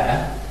still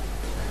there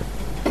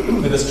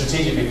with a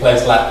strategically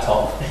placed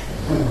laptop,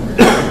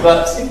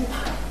 but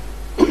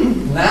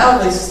now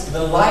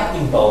the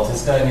lightning bolt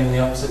is going in the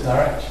opposite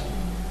direction,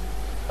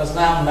 because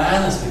now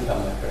man has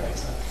become the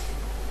creator,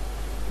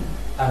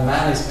 and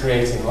man is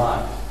creating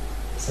life,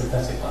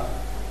 synthetic life.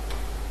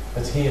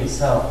 But he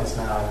himself is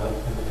now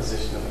in the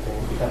position of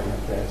becoming a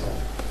creator.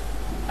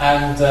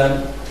 And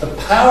the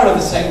power of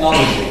the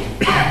technology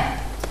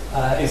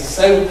is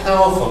so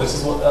powerful. This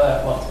is what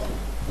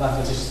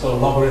mathematicians call a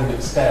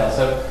logarithmic scale.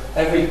 So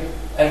every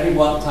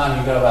one time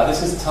you go about,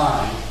 this is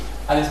time,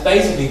 and it's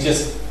basically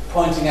just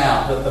pointing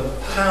out that the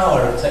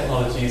power of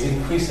technology is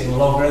increasing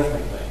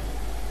logarithmically,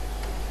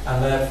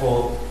 and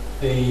therefore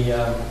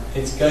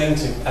it's going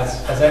to,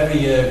 as every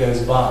year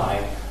goes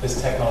by, this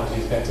technology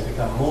is going to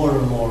become more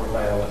and more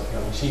available, it's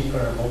becoming cheaper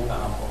and more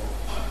powerful.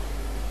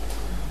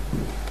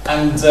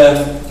 And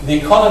The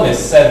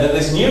Economist said that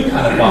this new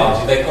kind of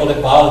biology, they called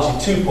it biology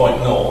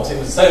 2.0, it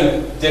was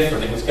so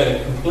different, it was going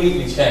to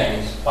completely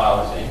change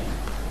biology.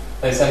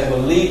 They said it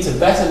will lead to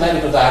better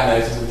medical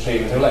diagnosis and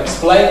treatment, it will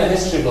explain the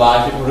history of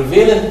life, it will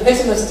reveal in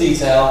pitiless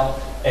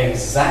detail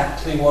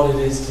exactly what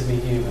it is to be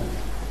human.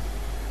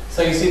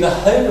 So you see, the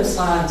hope of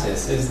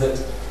scientists is that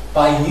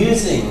by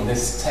using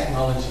this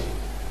technology,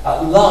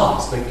 at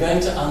last we're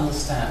going to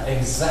understand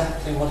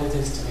exactly what it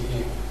is to be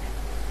human.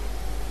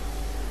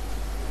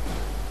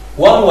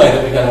 One way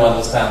that we're going to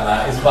understand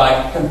that is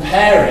by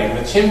comparing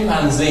the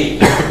chimpanzee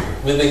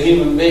with the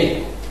human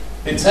being.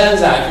 It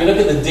turns out, if you look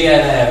at the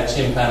DNA of a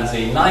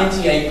chimpanzee,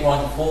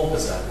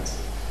 98.4%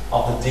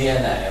 of the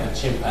DNA of a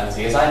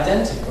chimpanzee is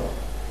identical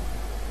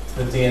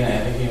to the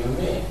DNA of a human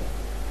being.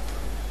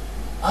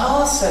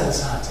 Say the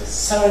scientists.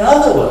 So in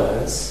other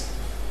words,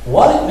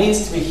 what it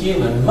means to be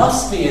human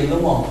must be in the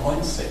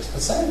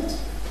 1.6%.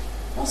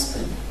 Must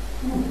be.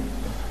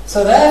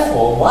 So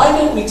therefore, why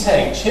don't we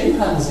take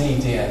chimpanzee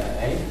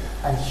DNA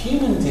and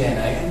human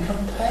DNA and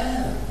compare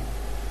them?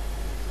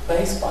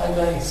 Base by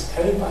base,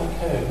 code by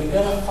code. We're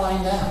going to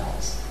find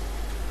out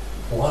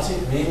what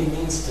it really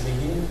means to be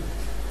human.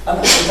 And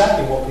that's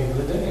exactly what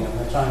people are doing, and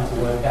they're trying to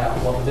work out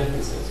what the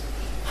difference is.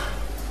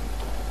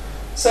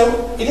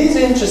 So it is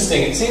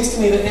interesting. It seems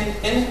to me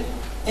that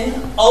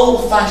in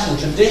old-fashioned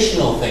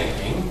traditional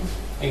thinking,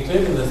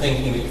 including the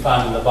thinking that you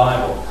find in the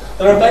Bible,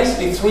 there are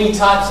basically three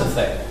types of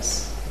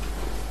things.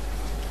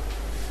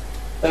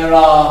 There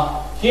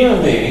are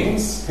human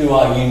beings who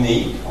are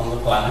unique on the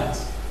planet.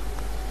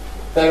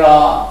 There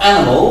are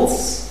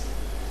animals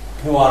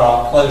who are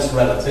our close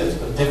relatives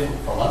but different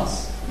from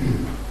us.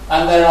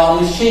 And there are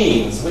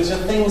machines, which are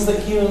things that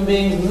human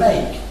beings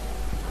make.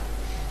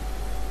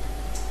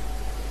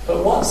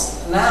 But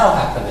what's now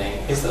happening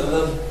is that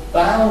the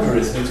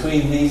boundaries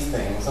between these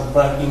things are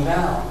breaking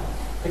down.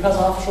 Because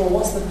after all,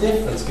 what's the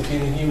difference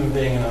between a human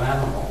being and an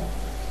animal?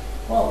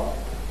 Well,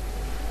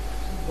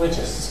 we're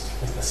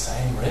the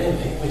same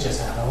really. We're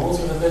just animals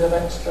with a bit of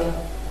extra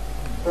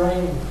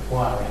brain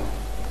wiring.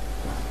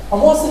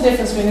 And what's the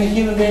difference between a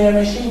human being and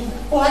a machine?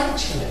 Well,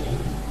 actually,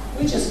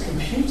 we're just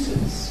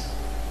computers.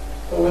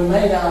 But we're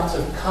made out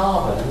of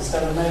carbon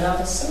instead of made out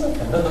of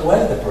silicon. But the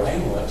way the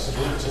brain works is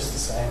really just the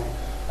same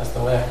as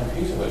the way a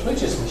computer works. We're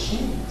just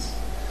machines.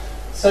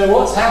 So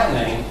what's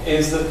happening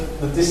is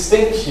that the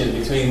distinction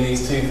between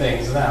these two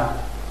things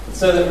now,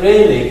 so that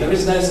really there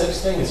is no such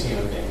thing as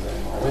human beings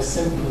anymore. We're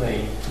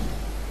simply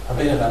a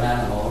bit of an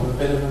animal and a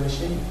bit of a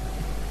machine.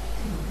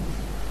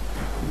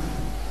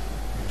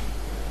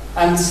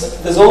 And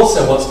there's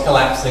also what's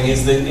collapsing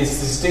is the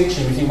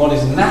distinction between what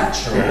is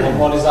natural and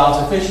what is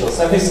artificial.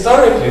 So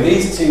historically,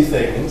 these two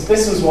things,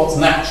 this is what's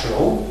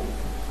natural,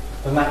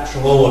 the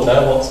natural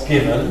order, what's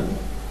given,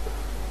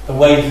 the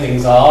way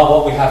things are,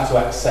 what we have to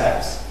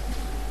accept.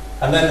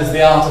 And then there's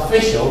the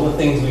artificial, the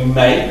things we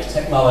make,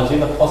 technology,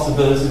 the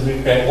possibilities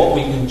we create, what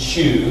we can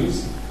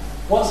choose.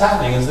 What's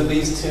happening is that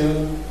these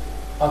two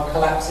are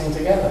collapsing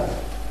together.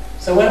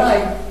 So when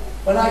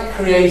I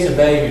create a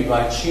baby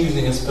by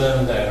choosing a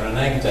sperm donor and an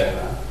egg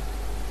donor,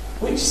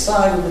 which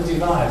side of the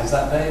divide is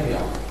that baby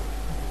on?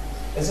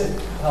 Is it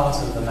part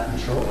of the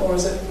natural or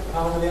is it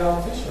part of the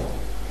artificial?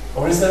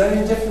 Or is there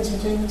any difference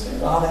between the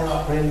two? Are they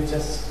not really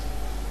just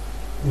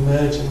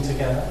merging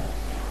together?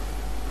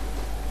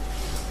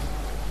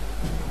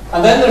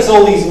 And then there's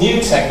all these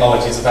new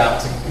technologies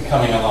about to be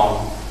coming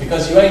along,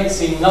 because you ain't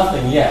seen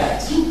nothing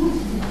yet.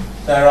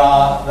 There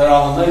are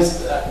the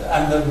most,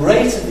 and the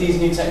rate of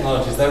these new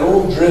technologies, they're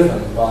all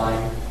driven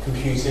by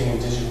computing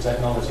and digital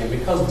technology. And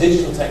because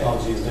digital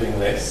technology is doing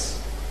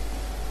this,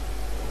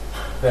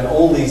 then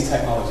all these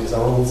technologies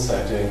are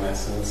also doing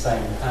this in the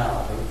same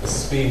power, the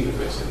speed with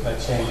which they're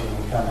changing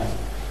and coming.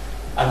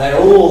 And they're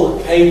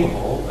all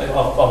capable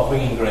of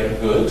bringing great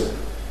good,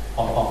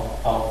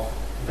 of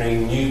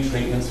bringing new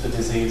treatments for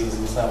diseases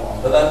and so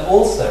on. But they're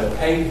also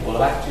capable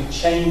of actually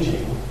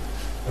changing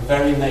the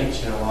very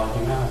nature of our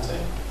humanity.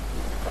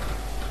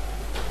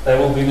 There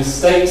will be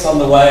mistakes on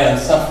the way and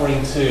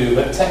suffering too,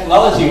 but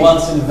technology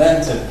once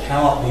invented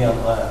cannot be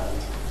unlearned.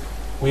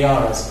 We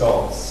are as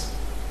gods,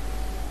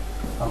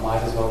 and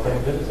might as well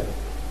get good at it.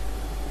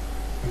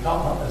 We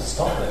can't help but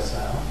stop this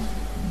now.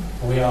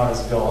 We are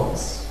as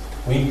gods,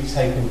 we've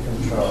taken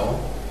control,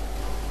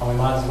 and we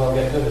might as well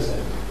get good at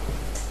it.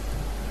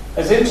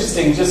 It's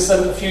interesting, just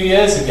a few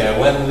years ago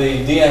when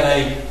the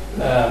DNA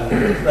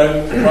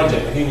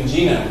project, the Human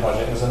Genome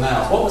Project, was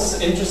announced, what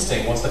was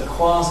interesting was the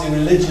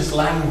quasi-religious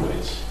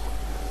language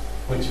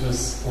which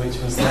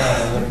was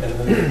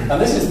there.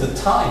 And this is the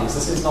Times,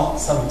 this is not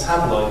some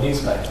tabloid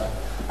newspaper.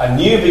 A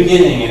new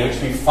beginning in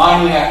which we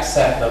finally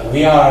accept that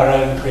we are our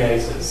own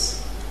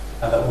creators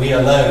and that we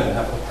alone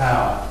have the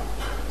power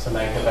to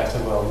make a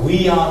better world.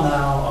 We are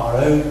now our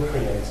own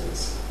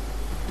creators.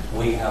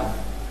 We have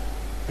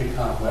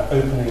become, we're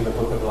opening the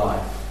book of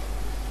life.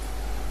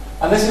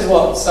 And this is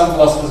what some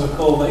philosophers have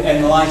called the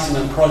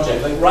Enlightenment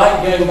project. Like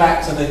right going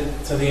back to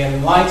the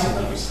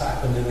Enlightenment, which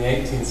happened in the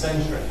 18th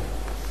century,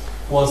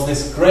 was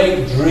this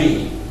great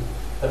dream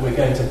that we're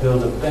going to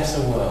build a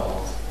better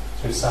world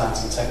through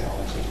science and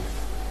technology.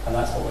 And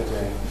that's what we're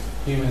doing.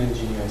 Human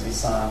ingenuity,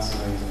 science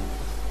and reason.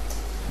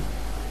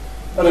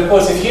 But of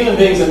course, if human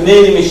beings are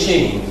merely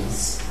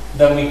machines,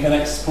 then we can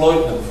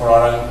exploit them for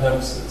our own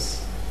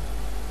purposes.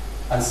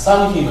 And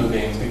some human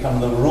beings become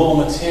the raw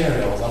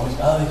materials on which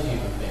other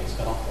human beings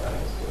can operate.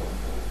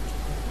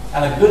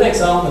 And a good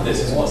example of this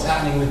is what's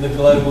happening with the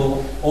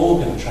global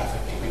organ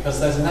trafficking, because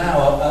there's now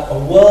a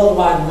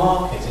worldwide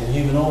market in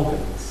human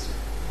organs.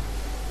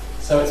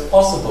 So it's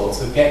possible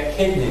to get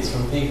kidneys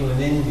from people in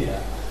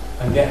India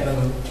and get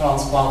them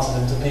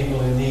transplanted into people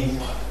who need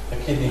a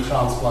kidney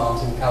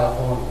transplant in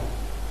California.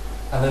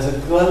 And there's a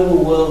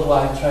global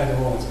worldwide trade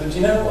of organs. But do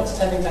you know what's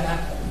tending to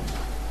happen?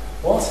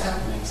 What's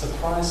happening,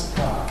 surprise,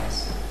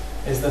 surprise,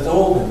 is that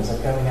organs are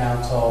going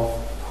out of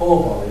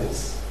poor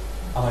bodies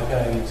and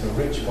they're going into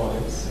rich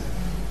bodies.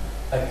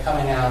 They're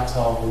coming out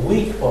of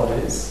weak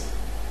bodies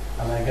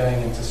and they're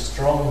going into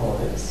strong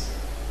bodies.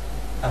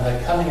 And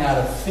they're coming out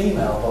of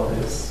female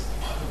bodies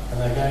and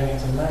they're going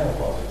into male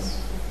bodies.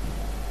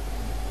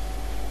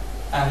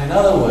 And in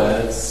other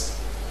words,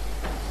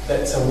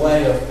 that's a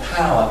way of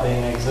power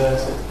being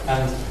exerted.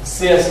 And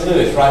C.S.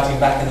 Lewis, writing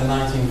back in the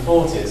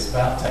 1940s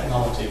about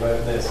technology,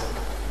 wrote this: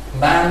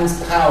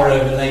 man's power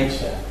over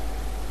nature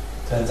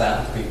turns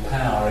out to be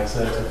power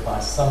exerted by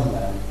some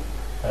men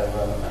over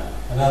other men.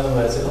 In other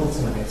words,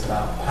 ultimately it's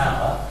about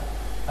power,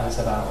 and it's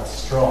about the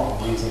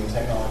strong using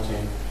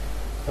technology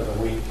for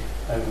the weak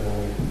over the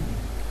weak.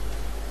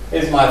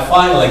 Here's my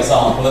final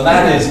example, and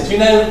that is, do you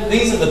know,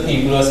 these are the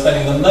people who are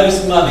spending the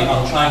most money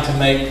on trying to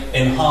make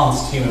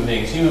enhanced human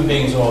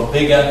beings who are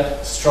bigger,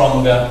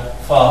 stronger,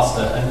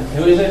 faster. And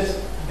who is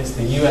it? It's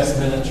the US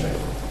military.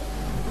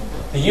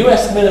 The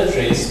US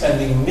military is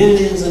spending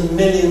millions and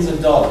millions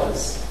of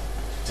dollars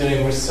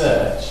doing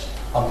research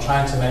on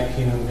trying to make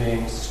human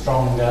beings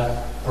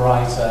stronger,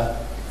 brighter,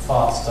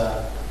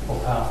 faster, more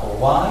powerful.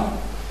 Why?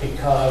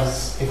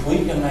 Because if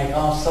we can make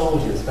our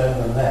soldiers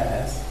better than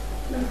theirs,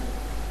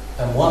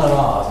 then one of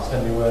ours is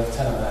going to be worth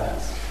 10 of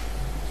theirs.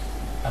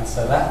 And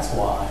so that's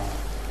why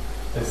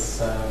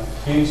this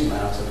huge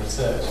amount of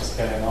research is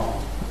going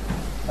on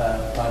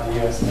by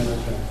the US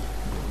military.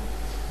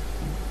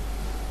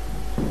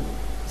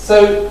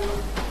 So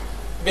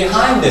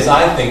behind this,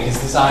 I think,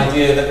 is this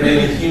idea that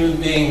really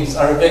human beings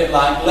are a bit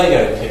like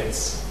Lego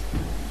kits.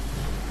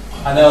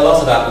 I know a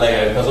lot about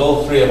Lego because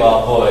all three of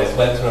our boys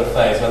went through a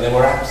phase where they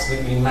were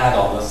absolutely mad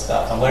on the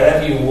stuff, and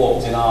wherever you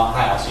walked in our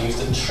house you used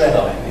to tread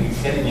on it and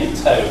you'd get in your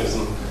toes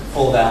and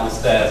fall down the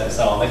stairs and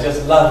so on. They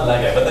just loved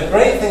Lego. But the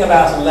great thing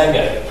about a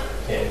Lego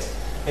kit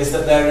is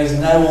that there is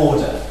no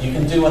order. You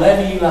can do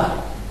whatever you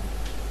like.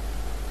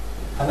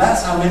 And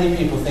that's how many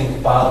people think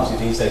of biology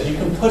these days. You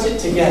can put it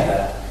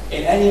together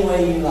in any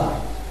way you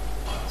like.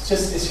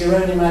 It's your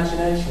own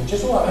imagination.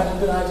 Just, oh, I had a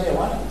good idea.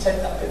 Why don't you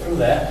take that bit from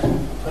there,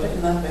 put it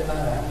in that bit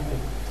there.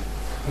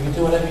 You can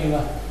do whatever you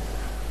like.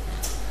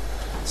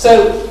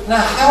 So,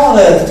 now how on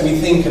earth do we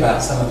think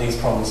about some of these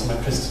problems from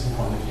a Christian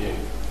point of view?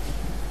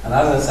 And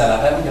as I said,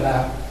 I don't think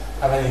I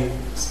have any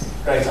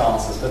great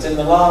answers, but in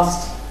the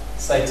last,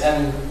 say,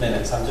 10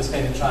 minutes, I'm just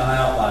going to try and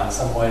outline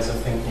some ways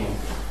of thinking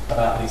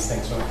about these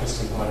things from a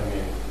Christian point of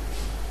view.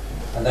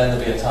 And then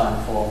there'll be a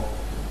time for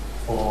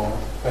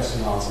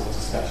question and answer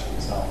discussion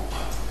and so on.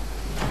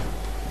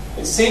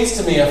 It seems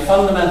to me a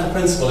fundamental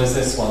principle is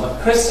this one, that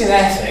Christian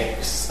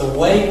ethics, the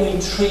way we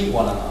treat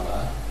one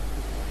another,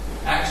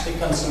 actually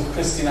comes from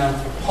Christian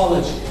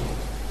anthropology,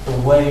 the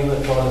way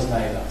that God has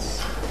made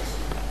us.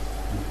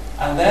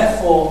 And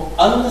therefore,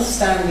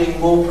 understanding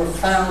more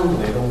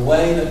profoundly the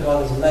way that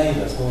God has made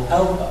us will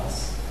help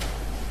us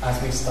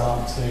as we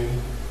start to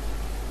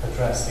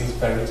address these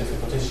very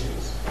difficult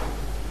issues.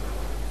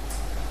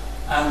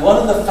 And one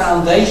of the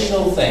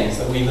foundational things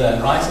that we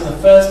learn right in the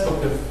first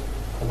book of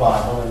the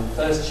Bible, in the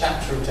first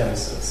chapter of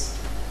Genesis,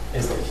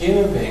 is that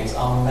human beings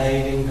are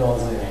made in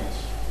God's image.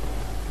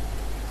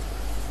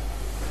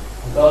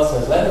 And God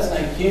says, let us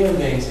make human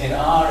beings in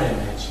our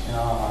image, in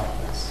our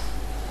likeness.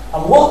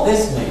 And what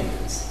this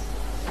means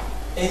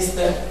is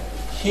that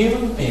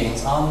human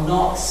beings are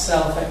not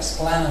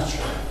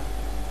self-explanatory.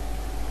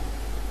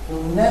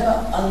 You'll never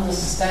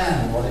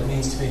understand what it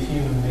means to be a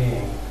human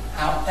being,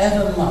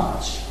 however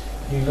much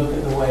you look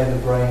at the way the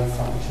brain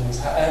functions,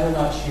 however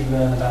much you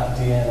learn about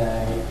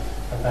DNA,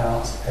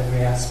 about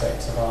every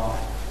aspect of our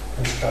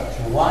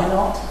construction. Why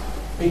not?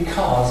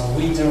 Because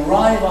we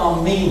derive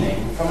our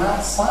meaning from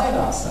outside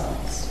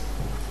ourselves.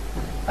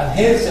 And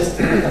here's just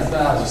an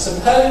analogy.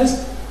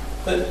 Suppose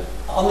that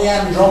on the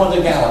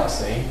Andromeda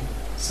Galaxy,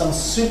 some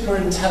super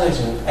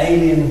intelligent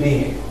alien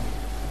being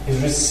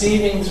is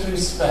receiving through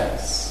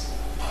space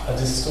a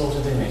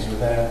distorted image with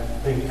their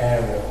big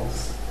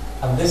aerials,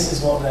 and this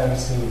is what they're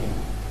receiving.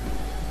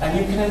 And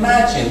you can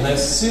imagine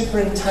those super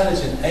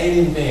intelligent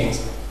alien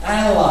beings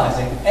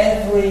analysing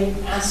every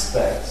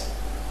aspect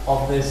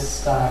of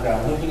this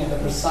diagram, looking at the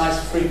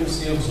precise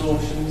frequency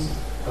absorptions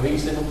of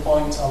each little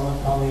point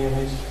on the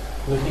image,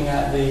 looking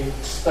at the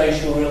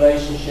spatial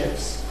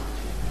relationships.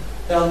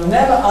 They'll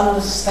never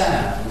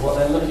understand what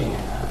they're looking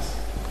at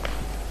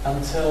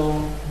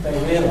until they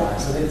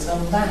realise that it's a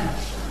map.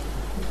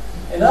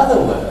 In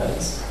other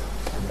words,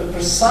 the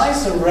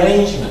precise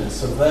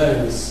arrangements of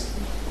those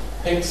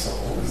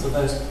pixels, of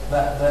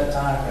that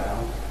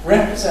diagram,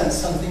 represents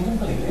something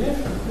completely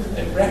different.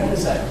 It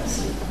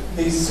represents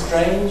these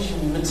strange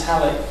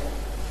metallic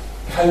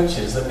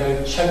coaches that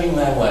go chugging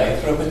their way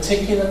through a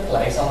particular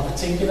place on a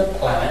particular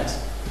planet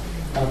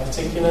and a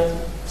particular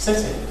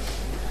city.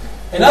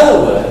 In other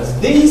words,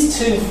 these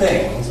two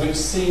things, which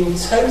seem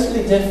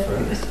totally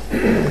different,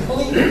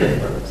 completely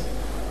different,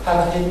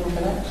 have a hidden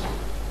connection.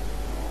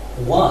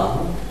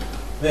 One,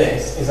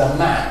 this is a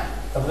map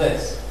of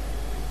this.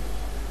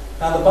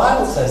 Now the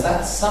Bible says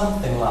that's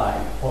something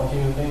like what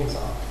human beings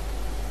are.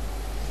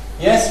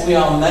 Yes, we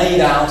are made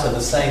out of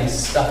the same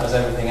stuff as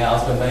everything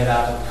else. We're made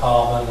out of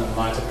carbon and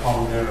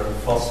mitochondria and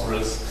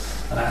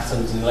phosphorus and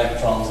atoms and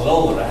electrons and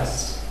all the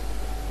rest.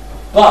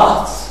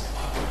 But,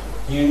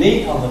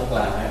 unique on the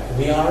planet,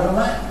 we are a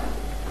map.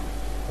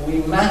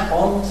 We map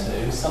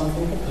onto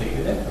something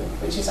completely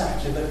different, which is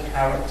actually the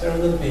character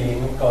and the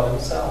being of God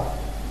himself.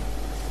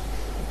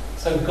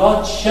 So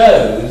God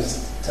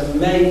chose to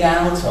make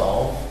out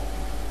of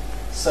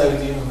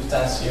sodium and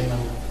potassium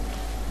and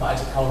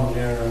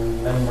mitochondria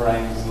and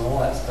membranes and all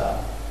that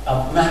stuff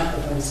a map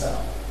of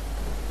himself,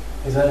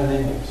 his own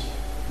image,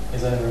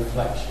 his own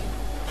reflection.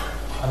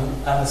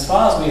 And as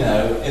far as we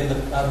know, in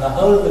the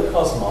whole of the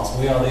cosmos,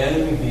 we are the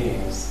only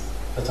beings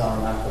that are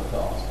a map of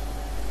God,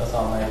 that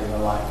are made in the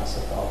likeness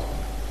of God.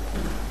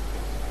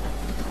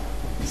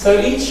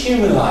 So each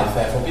human life,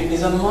 therefore,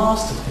 is a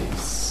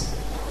masterpiece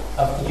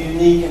of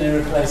unique and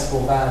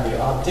irreplaceable value.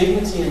 Our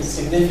dignity and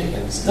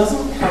significance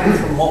doesn't come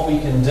from what we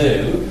can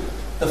do,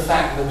 the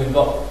fact that we've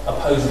got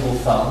opposable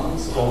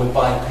thumbs, or we're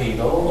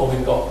bipedal, or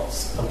we've got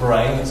a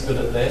brain that's good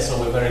at this, or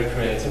we're very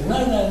creative.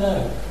 No, no,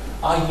 no.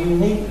 Our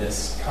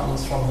uniqueness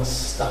comes from the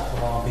stuff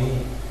of our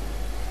being,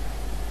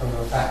 from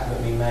the fact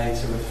that we're made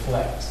to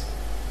reflect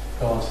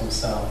God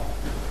himself.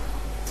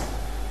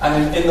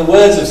 And in the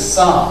words of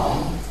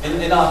Psalm,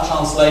 in our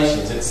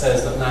translations, it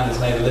says that man is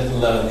made a little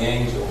lower than the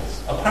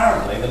angels.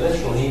 Apparently, the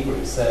literal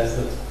Hebrew says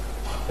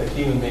that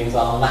human beings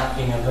are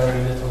lacking a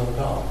very little of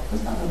God.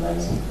 Isn't that an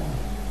amazing thing?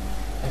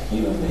 That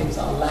human beings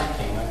are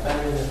lacking a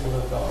very little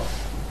of God.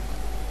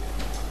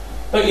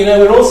 But you know,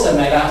 we're also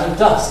made out of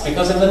dust,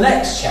 because in the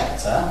next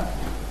chapter,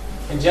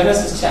 in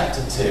Genesis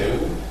chapter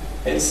 2,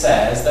 it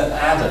says that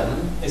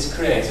Adam is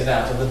created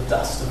out of the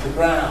dust of the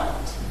ground.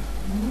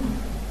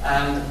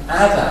 And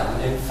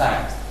Adam, in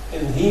fact,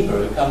 in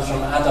Hebrew, comes from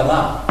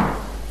Adamah,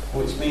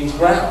 which means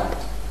ground.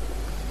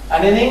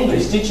 And in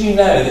English, did you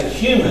know that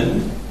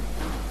human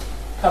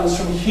comes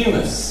from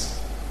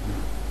humus,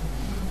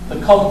 the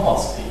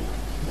compost heap?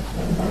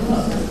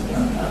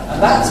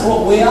 And that's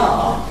what we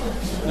are.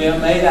 We are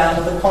made out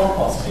of the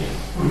compost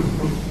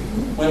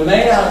heap. We're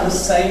made out of the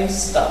same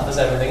stuff as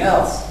everything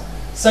else.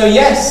 So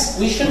yes,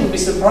 we shouldn't be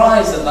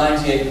surprised that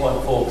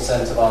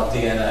 98.4% of our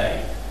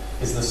DNA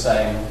is the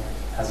same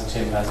as a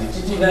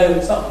chimpanzee. Did you know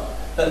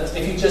that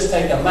if you just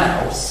take a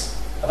mouse,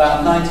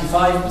 about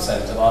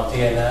 95% of our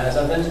DNA is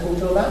identical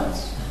to a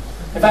mouse?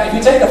 In fact, if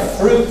you take a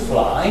fruit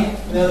fly,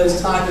 you know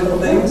those tiny little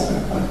things?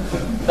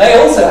 They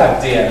also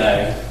have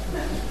DNA.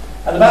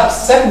 And about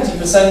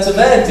 70% of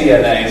their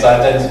DNA is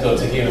identical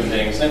to human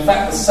beings. And in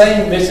fact, the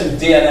same bit of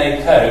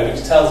DNA code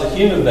which tells a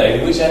human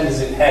baby which end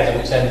is its head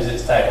and which end is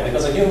its tail.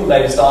 Because a human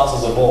baby starts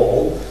as a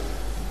ball.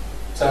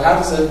 So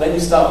when you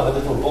start with a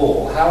little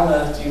ball, how on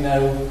earth do you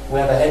know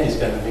where the head is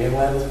going to be and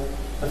where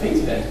the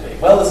feet are going to be?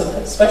 Well, there's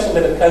a special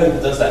bit of code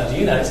that does that. Do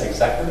you know it's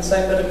exactly the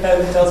same bit of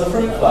code that tells a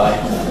fruit fly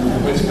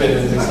which bit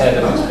is its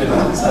head and which bit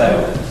is its tail?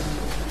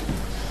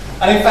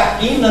 And in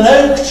fact, even an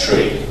oak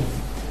tree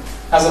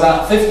has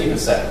about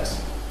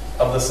 50%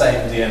 of the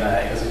same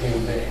DNA as a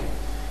human being.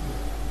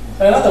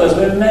 So in other words,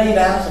 we're made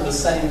out of the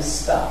same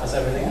stuff as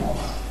everything else.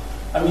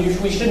 I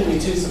mean, we shouldn't be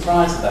too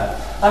surprised at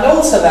that. And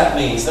also that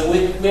means that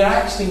we're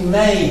actually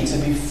made to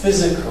be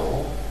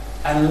physical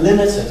and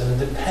limited and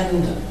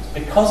dependent.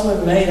 Because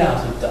we're made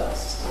out of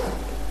dust,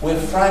 We're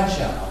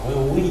fragile,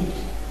 we're weak,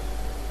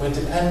 we're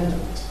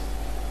dependent.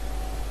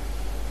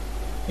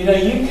 You know,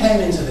 you came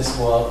into this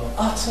world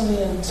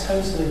utterly and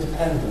totally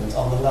dependent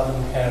on the love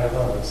and care of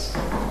others.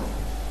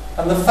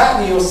 And the fact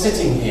that you're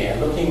sitting here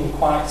looking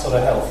quite sort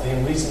of healthy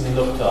and reasonably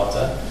looked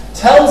after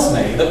tells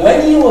me that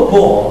when you were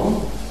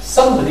born,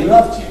 somebody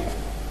loved you.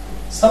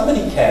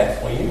 Somebody cared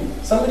for you.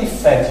 Somebody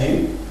fed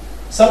you.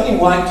 Somebody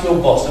wiped your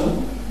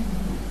bottom.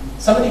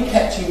 Somebody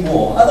kept you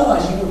warm.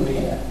 Otherwise you wouldn't be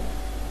here.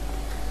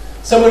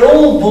 So we're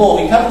all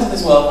born, we come into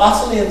this world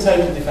utterly and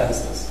totally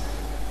defenceless.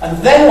 And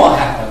then what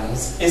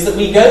happens is that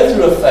we go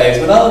through a phase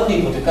when other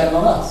people depend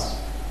on us.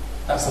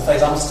 That's the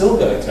phase I'm still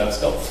going through.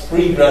 I've got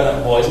 3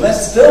 grown-up boys and they're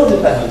still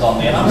dependent on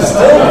me and I'm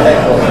still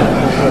paying for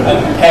them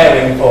and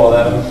caring for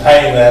them and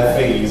paying their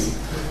fees.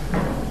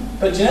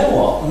 But do you know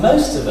what?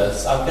 Most of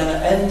us are going to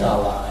end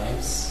our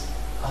lives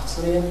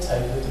utterly and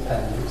totally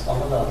dependent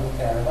on the love and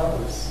care of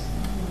others.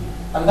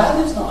 And that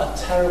is not a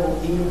terrible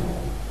evil.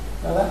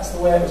 No, that's the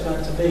way it was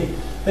meant to be.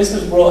 This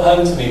was brought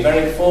home to me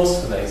very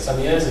forcefully some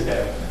years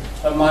ago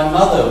when my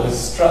mother was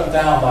struck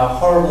down by a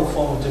horrible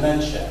form of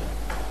dementia.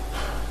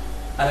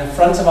 And in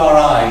front of our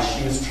eyes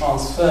she was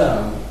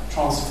transformed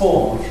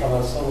from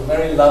a sort of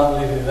very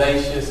lovely,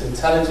 vivacious,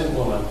 intelligent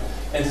woman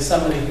into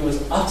somebody who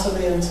was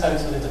utterly and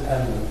totally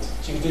dependent.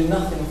 She could do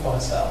nothing for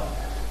herself.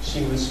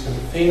 She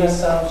couldn't feed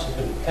herself, she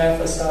couldn't care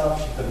for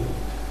herself,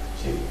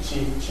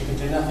 she could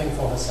do nothing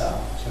for herself.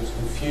 She was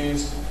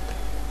confused.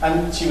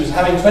 And she was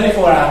having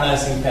 24-hour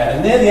nursing care.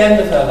 And near the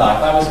end of her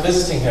life, I was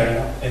visiting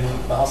her in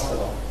the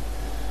hospital.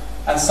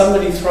 And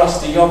somebody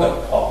thrust a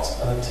yogurt pot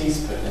and a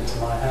teaspoon into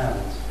my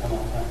hand. Come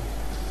on, man.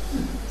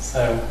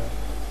 So,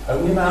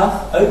 open your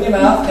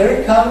mouth, here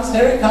it comes.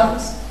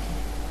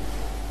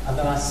 And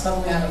then I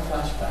suddenly had a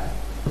flashback.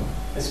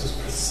 This was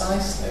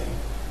precisely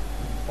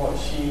what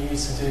she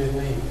used to do with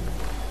me.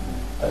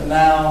 But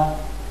now,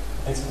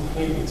 it's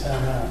completely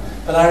turned around.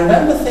 But I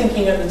remember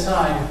thinking at the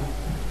time,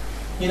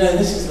 you know,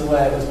 this is the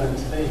way it was meant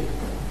to be.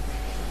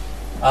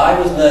 I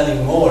was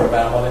learning more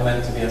about what it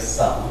meant to be a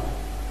son,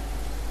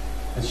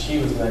 and she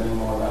was learning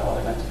more about what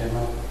it meant to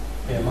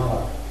be a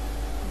mother.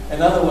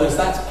 In other words,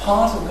 that's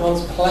part of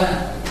God's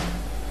plan,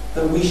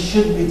 that we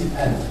should be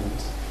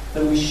dependent,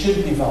 that we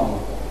should be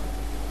vulnerable.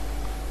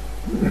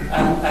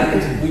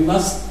 And we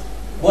must,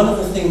 one of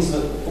the things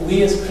that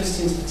we as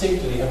Christians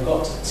particularly have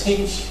got to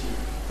teach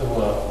the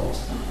world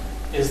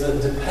is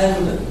that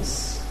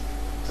dependence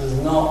does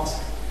not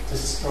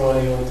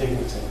destroy your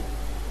dignity.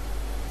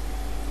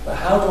 But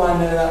how do I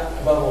know that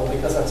above all?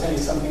 Because I'll tell you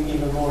something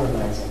even more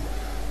amazing.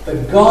 The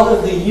God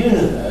of the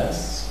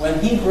universe,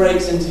 when he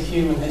breaks into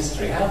human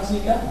history, how does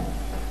he come?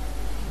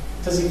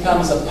 Does he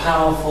come as a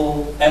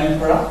powerful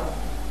emperor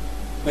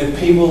with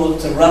people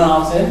to run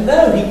after him?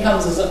 No, he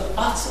comes as an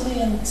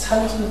utterly and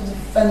totally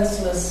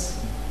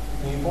defenseless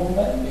newborn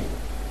baby.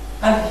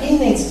 And he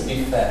needs to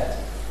be fed.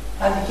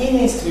 And he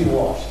needs to be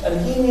washed. And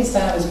he needs to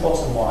have his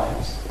bottom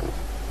wiped.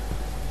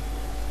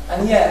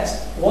 And yet,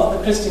 what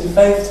the Christian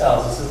faith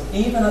tells us is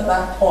even at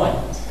that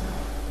point,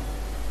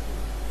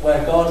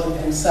 where God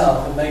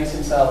himself makes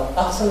himself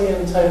utterly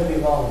and totally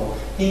vulnerable,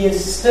 he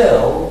is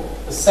still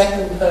the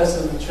second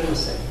person of the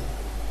Trinity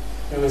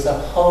who is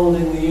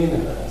upholding the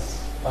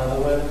universe by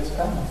the word of his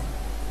power.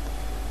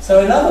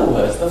 So in other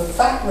words, the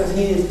fact that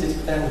he is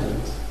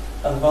dependent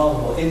and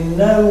vulnerable in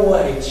no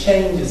way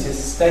changes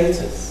his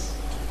status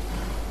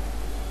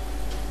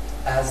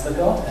as the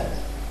Godhead.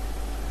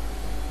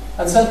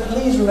 And so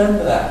please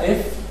remember that,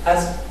 if,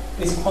 as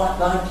is quite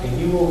likely,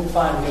 you will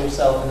find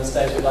yourself in a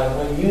stage of life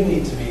where you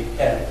need to be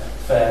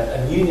fed,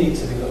 and you need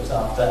to be looked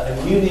after,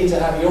 and you need to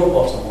have your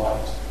bottom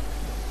wiped.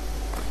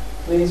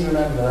 Please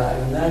remember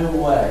that in no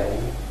way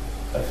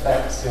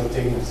affects your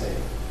dignity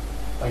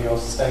or your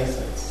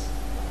status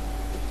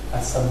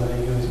as somebody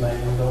who is made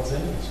in God's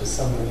image, as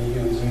somebody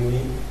who is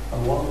unique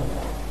and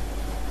wonderful.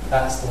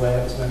 That's the way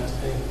it's meant to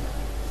be.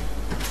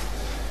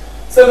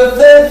 So the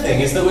third thing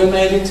is that we're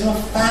made into a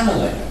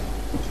family.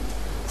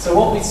 So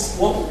what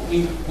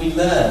we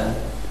learn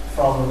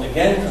from the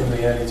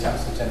early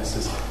chapters of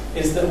Genesis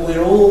is that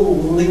we're all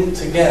linked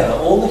together.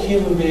 All the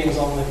human beings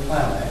on the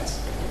planet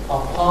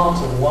are part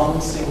of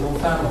one single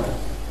family.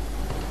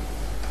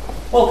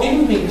 Well, people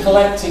have been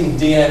collecting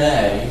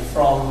DNA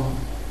from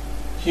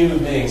human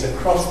beings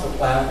across the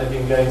planet. They've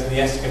been going to the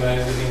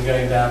Eskimos, they've been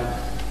going down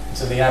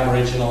to the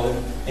Aboriginal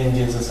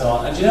Indians and so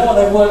on. And do you know what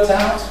they've worked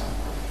out?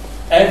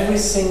 Every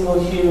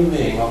single human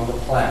being on the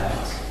planet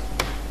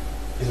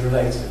is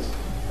related.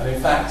 And in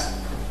fact,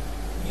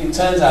 it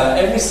turns out that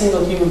every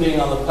single human being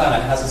on the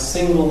planet has a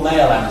single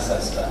male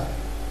ancestor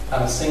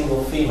and a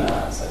single female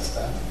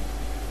ancestor.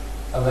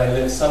 And they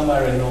live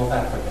somewhere in North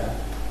Africa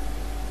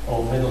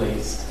or Middle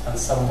East, and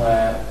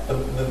somewhere,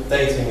 the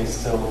dating is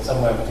still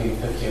somewhere between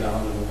 50 and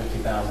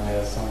 150,000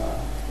 years, somewhere.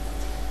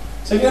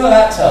 So you know what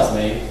that tells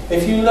me?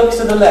 If you look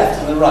to the left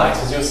and the right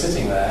as you're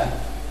sitting there,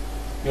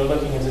 you're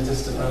looking into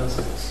distant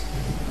relatives.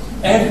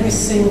 Every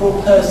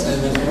single person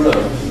in this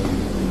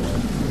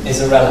room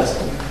is a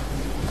relative.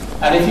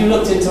 And if you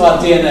looked into our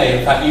DNA,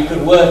 in fact, you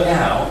could work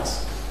out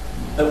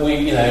that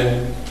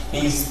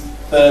he's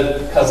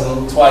third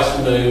cousin twice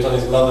removed on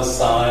his mother's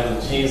side,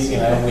 and she's,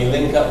 and we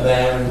link up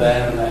there and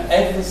there and there.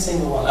 Every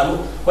single one. And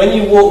when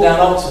you walk down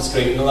Oxford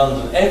Street in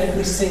London,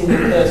 every single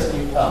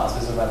person you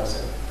pass is a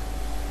relative.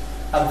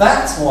 And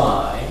that's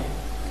why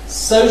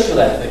social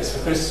ethics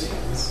for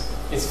Christians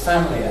is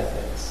family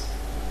ethics.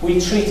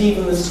 We treat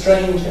even the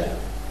stranger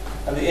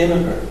and the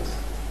immigrant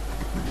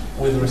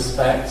with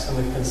respect and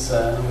with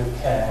concern and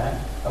with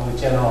care and with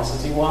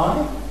generosity.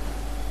 Why?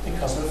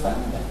 Because we're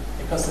family.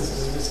 Because this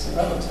is a distant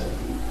relative.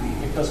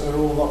 Because we're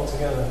all locked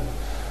together.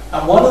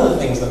 And one of the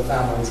things that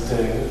families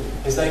do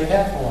is they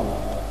care for one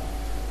another.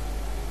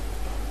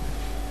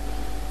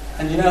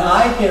 And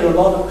I hear a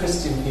lot of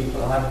Christian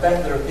people, and I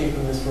bet there are people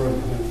in this room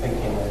who are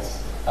thinking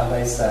this, and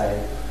they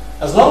say,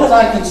 as long as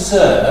I can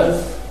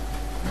serve,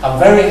 I'm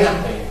very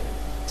happy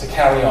to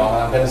carry on.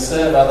 I'm going to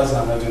serve others and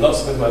I'm going to do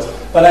lots of good works.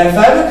 But if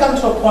I ever come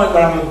to a point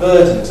where I'm a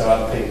burden to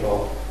other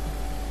people,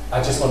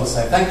 I just want to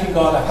say, thank you,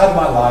 God, I've had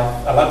my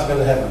life. I'd like to go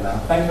to heaven now.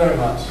 Thank you very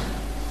much.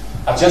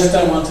 I just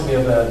don't want to be a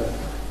burden.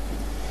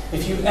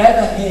 If you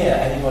ever hear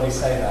anybody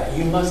say that,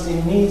 you must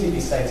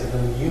immediately say to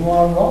them, you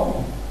are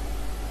wrong.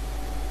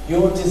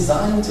 You're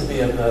designed to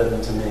be a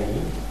burden to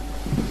me,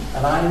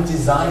 and I'm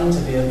designed to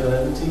be a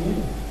burden to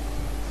you.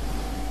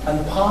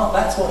 And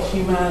that's what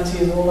humanity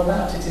is all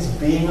about. It is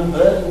being a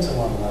burden to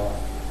one another.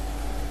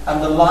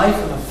 And the life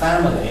of a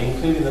family,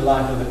 including the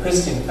life of the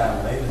Christian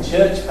family, the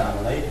church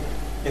family,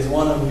 is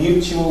one of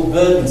mutual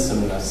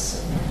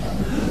burdensomeness.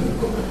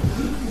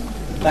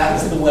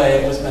 That's the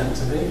way it was meant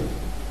to be.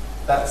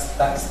 That's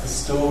the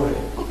story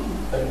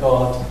that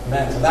God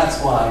meant. And that's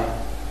why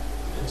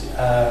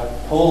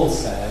Paul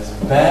says,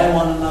 bear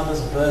one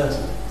another's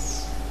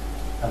burdens,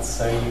 and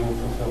so you will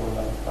fulfill the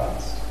love of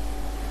Christ.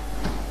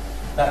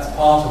 That's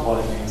part of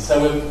what it means. So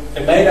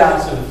we're made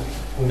out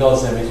of, in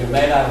God's image, we're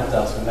made out of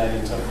dust, we're made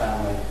into a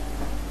family.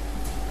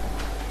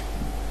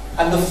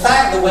 And the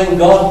fact that when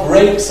God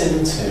breaks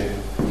into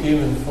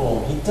human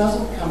form, he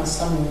doesn't come as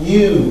some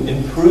new,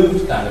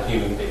 improved kind of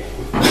human being.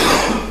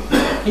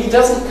 He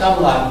doesn't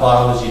come like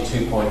biology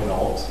 2.0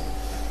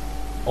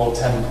 or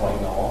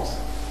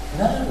 10.0.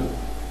 No.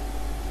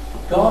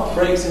 God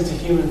breaks into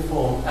human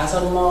form as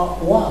a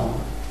Mark 1,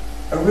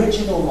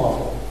 original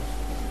model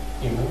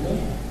human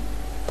being,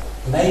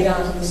 made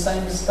out of the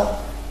same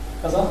stuff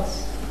as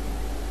us.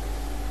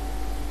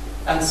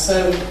 And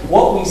so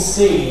what we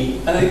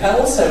see, and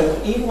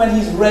also even when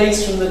he's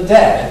raised from the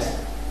dead,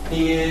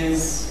 he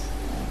is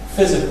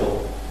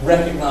physical,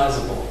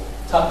 recognizable,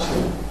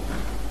 touchable.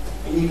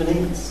 He even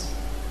eats.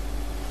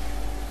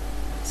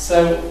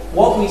 So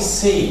what we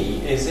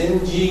see is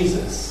in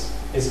Jesus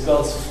is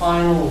God's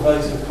final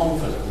vote of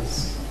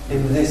confidence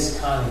in this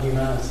kind of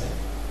humanity,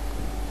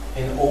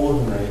 in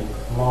ordinary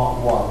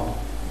Mark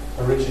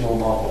 1, original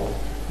model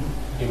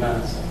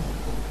humanity.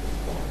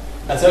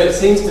 And so it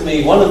seems to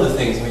me one of the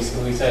things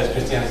we say as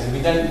Christianity is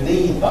we don't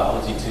need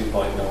biology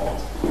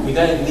 2.0. We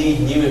don't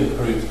need new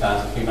improved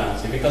kinds of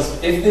humanity,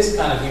 because if this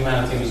kind of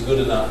humanity was good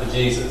enough for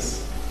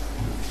Jesus,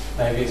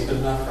 maybe it's good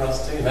enough for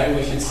us too. Maybe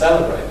we should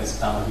celebrate this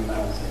kind of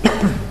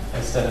humanity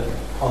instead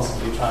of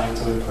constantly trying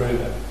to improve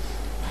it.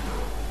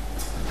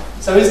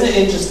 So isn't it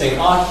interesting?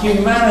 Our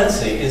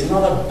humanity is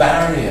not a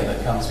barrier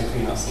that comes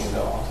between us and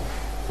God.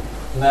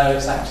 No,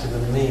 it's actually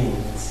the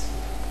means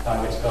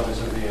by which God is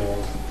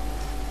revealed.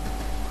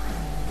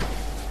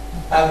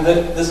 And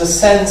there's a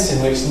sense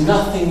in which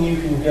nothing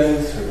you can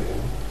go through,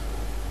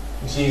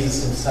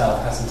 Jesus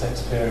himself hasn't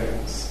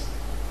experienced.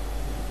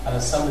 And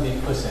as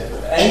somebody put it,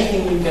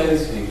 anything you go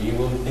through,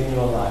 in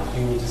your life,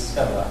 you will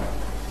discover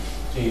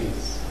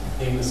Jesus.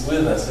 He was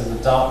with us in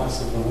the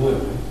darkness of the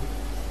womb,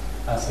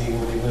 as he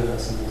will be with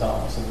us in the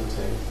darkness of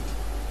the tomb.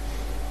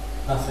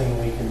 Nothing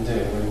we can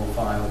do, we will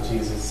find that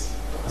Jesus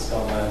has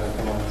gone over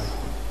for us.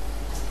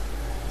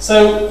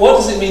 So, what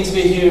does it mean to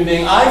be a human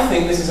being? I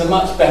think this is a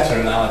much better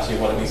analogy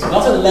of what it means.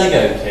 Not a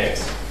Lego kit,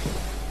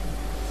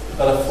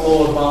 but a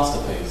flawed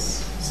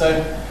masterpiece.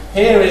 So,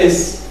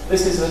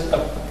 this is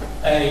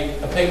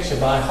a picture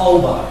by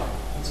Holbein.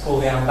 It's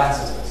called The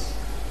Ambassadors.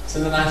 It's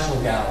in the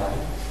National Gallery.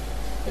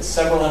 It's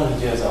several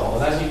hundred years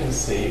old, and as you can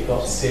see, it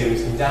got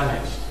seriously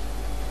damaged.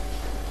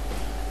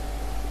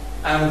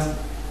 And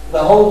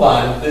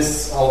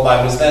this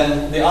Holbein was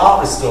then, the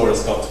art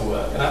restorers got to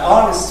work. And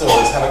art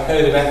restorers have a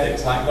code of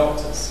ethics like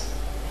doctors.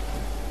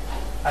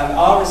 And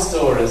art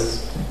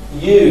restorers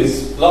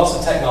use lots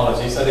of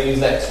technology, so they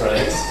use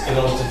X-rays in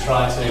order to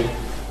try to,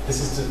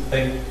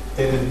 they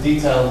did a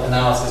detailed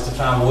analysis to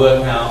try and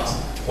work out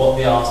what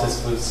the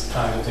artist was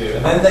trying to do.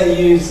 And then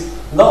they use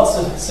lots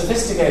of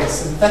sophisticated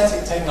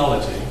synthetic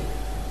technology,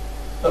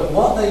 but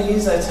what they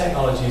use their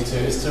technology to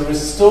is to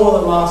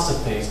restore the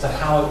masterpiece to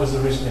how it was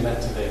originally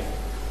meant to be.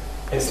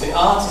 It's the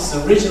artist's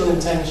original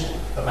intention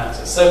that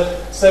matters.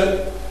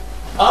 So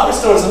art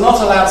restorers are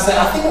not allowed to say,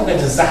 I think I'm going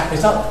to zap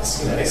it up.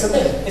 It's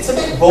a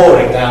bit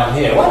boring down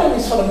here. Why don't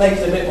we sort of make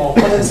it a bit more,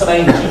 put in some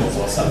angels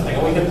or something?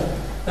 Or we can,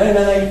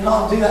 no, you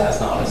can't do that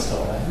as an art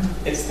restorer.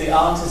 It's the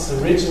artist's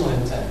original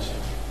intention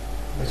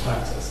which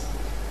matters.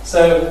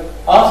 So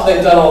after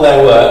they've done all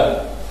their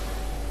work,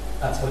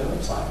 that's what it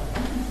looks like.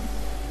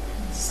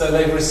 So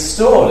they've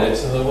restored it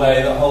to the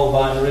way that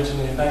Holbein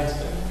originally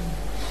painted it.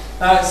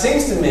 Now it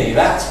seems to me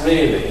that's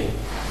really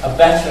a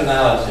better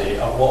analogy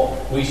of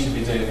what we should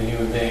be doing for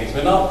human beings.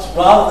 We're not,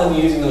 rather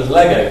than using them as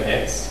Lego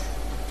kits,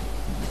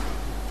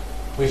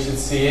 we should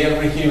see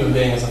every human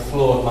being as a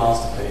flawed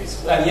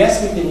masterpiece. And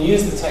yes, we can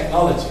use the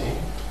technology,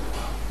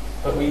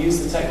 but we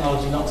use the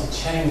technology not to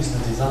change the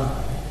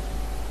design,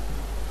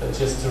 but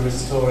just to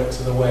restore it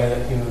to the way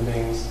that human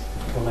beings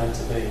were meant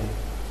to be.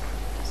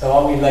 So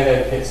are we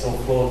Lego kits or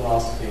flawed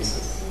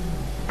masterpieces?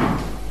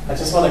 I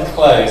just want to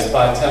close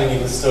by telling you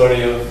the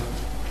story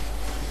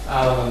of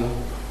Alan and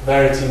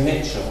Verity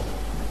Mitchell,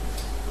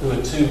 who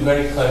were two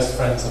very close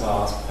friends of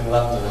ours in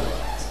London.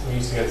 We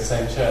used to go to the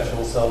same church,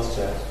 All Souls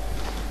Church.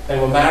 They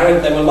were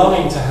married, they were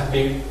longing to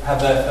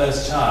have their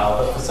first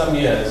child, but for some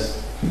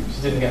years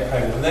she didn't get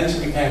pregnant. And then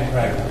she became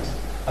pregnant,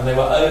 and they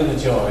were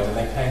overjoyed, and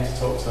they came to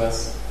talk to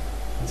us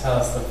and tell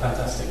us the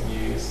fantastic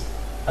news.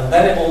 And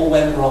then it all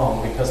went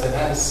wrong because they'd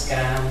had a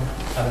scan,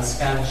 and the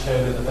scan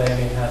showed that the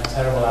baby had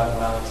terrible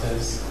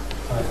abnormalities,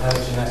 and they'd had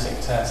a genetic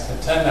test.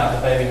 It turned out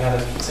the baby had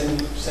a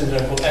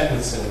syndrome called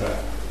Edwards syndrome,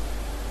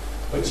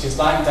 which is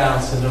like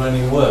Down syndrome,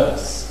 only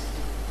worse,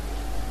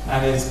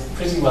 and is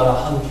pretty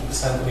well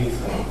 100%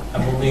 lethal,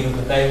 and will mean that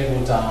the baby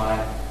will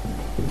die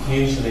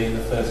usually in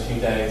the first few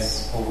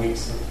days or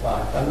weeks of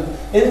life.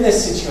 And in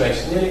this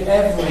situation, nearly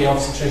every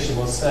obstetrician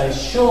will say,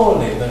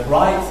 surely the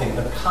right thing,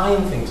 the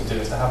kind thing to do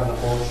is to have an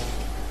abortion.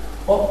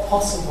 What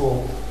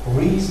possible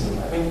reason?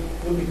 I mean,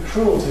 it would be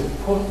cruel to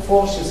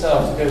force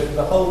yourself to go through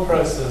the whole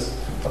process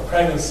of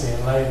pregnancy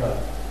and labour,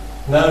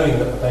 knowing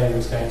that the baby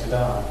was going to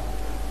die.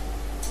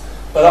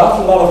 But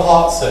after a lot of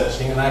heart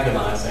searching and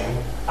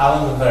agonising,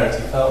 Alan and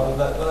Verity felt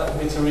that that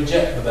would be to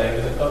reject the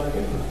baby that God had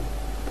given them,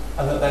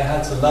 and that they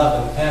had to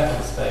love and care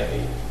for this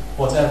baby,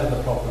 whatever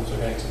the problems were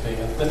going to be.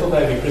 And little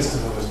baby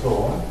Christopher was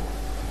born,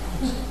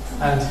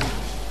 and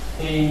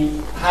he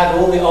had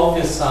all the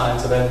obvious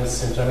signs of Edwards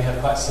syndrome. He had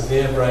quite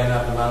severe brain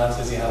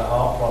abnormalities, he had a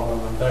heart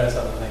problem and various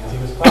other things. He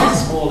was quite a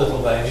small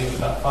little baby, he was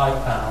about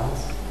 5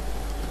 pounds.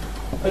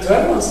 But to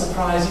everyone's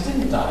surprise, he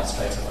didn't die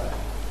straight away.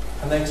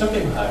 And they took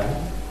him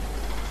home,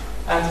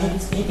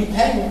 and he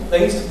became,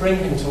 they used to bring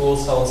him to All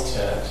Souls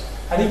Church,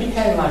 and he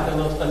became like a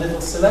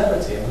little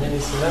celebrity, a mini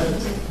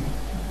celebrity.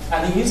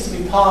 And he used to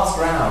be passed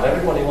round.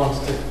 Everybody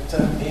wanted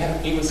to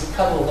he was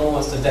cuddled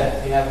almost to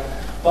death. He had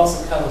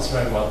lots of cuddles from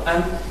everyone.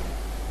 And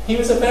he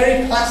was a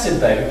very placid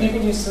baby.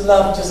 People used to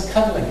love just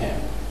cuddling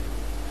him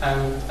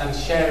and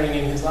sharing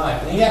in his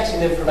life. And he actually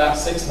lived for about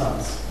 6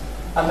 months.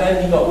 And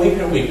then he got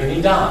weaker and weaker, and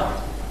he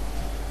died.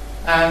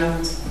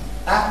 And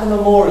at the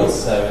memorial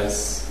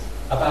service,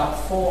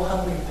 about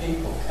 400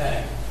 people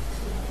came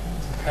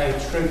to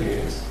pay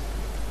tribute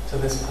to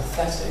this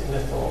pathetic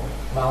little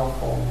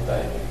malformed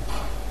baby.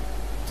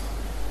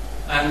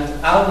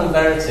 And Alan and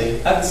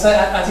Verity,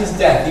 at his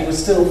death, he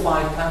was still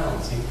 5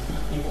 pounds. He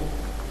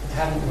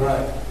hadn't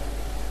grown.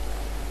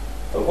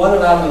 But one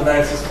of Alan and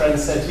Verity's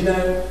friends said, you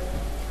know,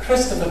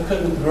 Christopher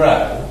couldn't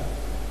grow,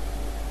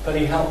 but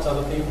he helped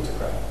other people to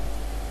grow.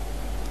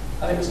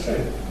 And it was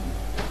true.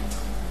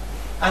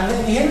 And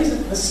then here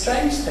is the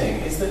strange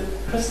thing, is that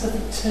Christopher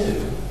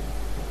too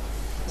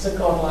is a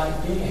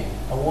godlike being,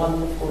 a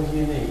wonderful,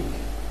 unique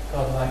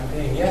godlike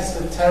being. Yes,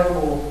 with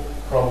terrible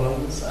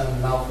problems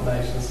and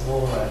malformations and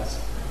all the rest.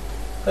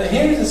 But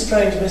here is a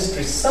strange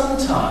mystery.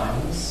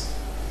 Sometimes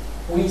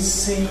we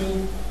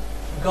see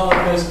God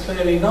most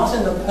clearly not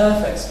in the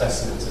perfect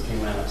specimens of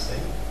humanity,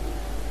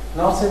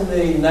 not in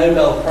the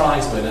Nobel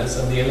Prize winners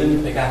and the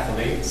Olympic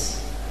athletes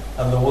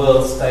and the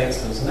world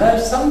statesmen. No,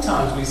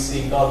 sometimes we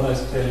see God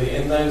most clearly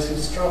in those who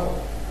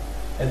struggle,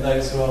 in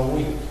those who are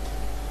weak,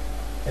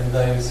 in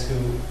those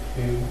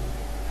who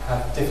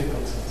have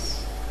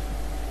difficulties.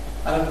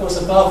 And of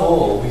course, above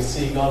all, we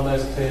see God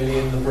most clearly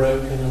in the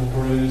broken and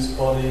bruised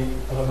body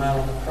of a man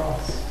on the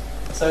cross.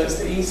 So it's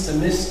the Easter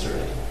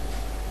mystery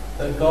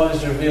that God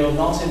is revealed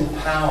not in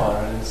power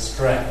and in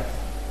strength,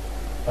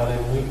 but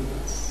in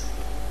weakness,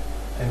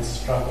 in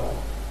struggle,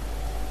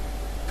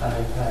 and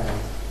in pain.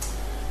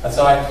 And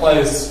so I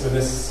close with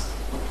this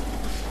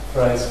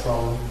phrase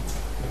from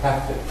the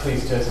Catholic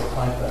priest Joseph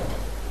Piper.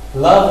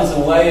 Love is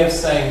a way of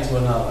saying to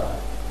another,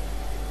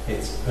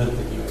 it's good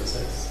that you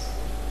exist.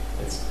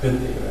 It's good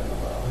that you're in the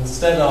world.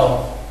 Instead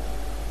of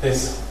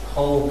this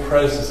whole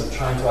process of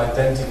trying to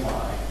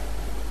identify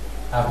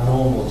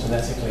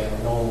genetically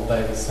abnormal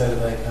babies so that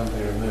they can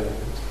be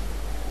removed,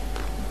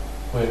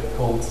 we're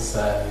called to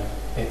say,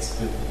 it's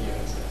good that you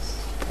exist.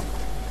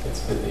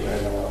 It's good that you're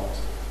in the world.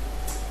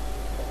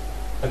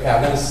 Okay,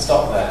 I'm going to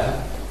stop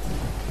there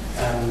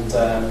and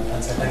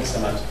say thanks so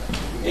much.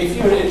 If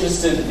you're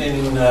interested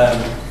in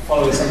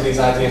following some of these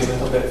ideas a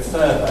little bit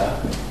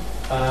further,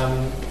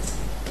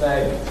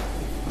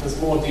 there's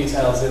more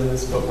details in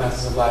this book,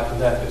 Matters of Life and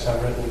Death, which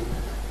I've written,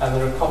 and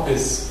there are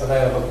copies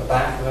available at the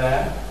back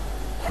there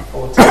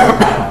for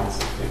 £10.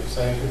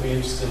 So if you'd be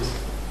interested,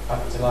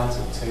 I'd be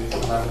delighted to,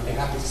 and I would be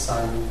happy to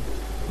sign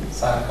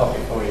a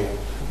copy for you.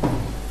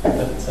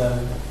 But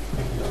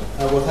thank you,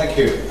 John. Well, thank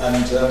you.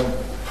 And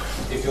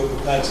if you're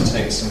prepared to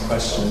take some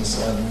questions,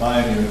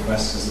 my only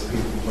request is that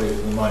people wait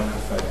for the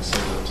microphone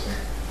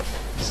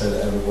so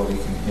that everybody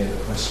can hear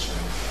the question.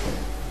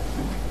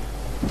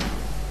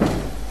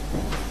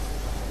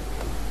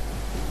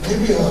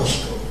 Maybe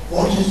ask,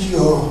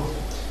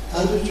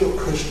 how does your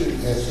Christian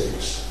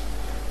ethics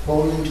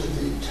fall into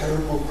the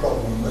terrible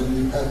problem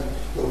when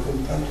you're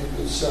confronted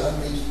with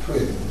Siamese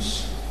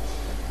twins,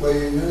 where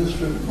you know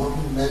through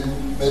modern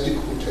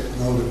medical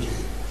technology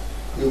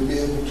you'll be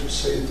able to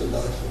save the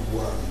life of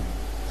one,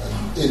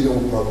 and in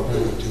all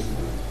probability,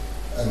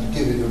 and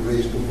give it a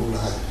reasonable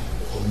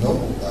life, or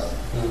normal life.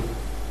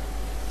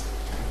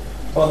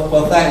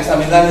 Well, thanks. I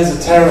mean, that is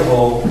a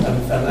terrible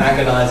and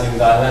agonising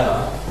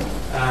dilemma.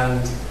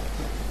 And,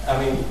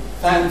 I mean,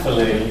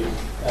 thankfully,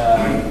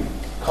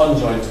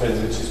 conjoined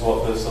twins, which is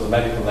what the sort of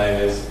medical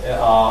name is,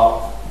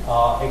 are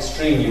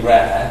extremely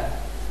rare,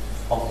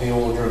 of the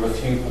order of a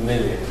few per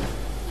million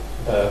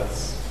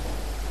births.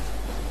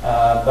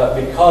 But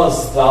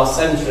because our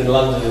centre in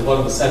London is one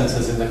of the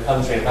centres in the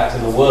country, in fact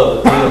in the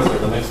world, that deals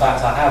with them, in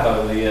fact I have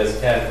over the years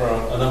cared for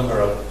a number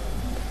of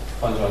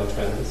conjoined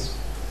twins.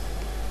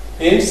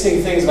 The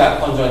interesting things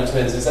about conjoined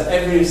twins is that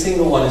every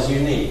single one is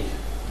unique,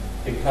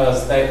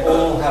 because they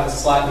all have a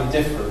slightly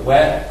different,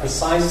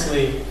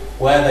 precisely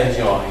where they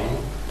join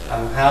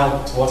and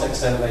to what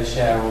extent they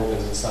share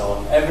organs and so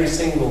on. Every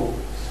single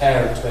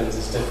pair of twins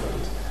is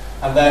different,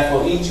 and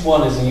therefore each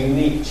one is a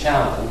unique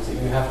challenge that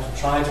you have to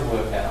try to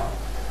work out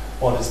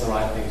what is the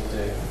right thing to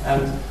do.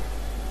 And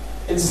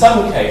in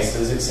some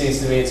cases, it seems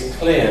to me it's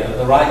clear that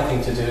the right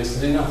thing to do is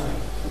to do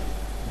nothing,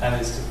 and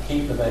it's to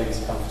keep the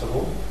babies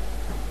comfortable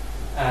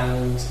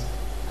and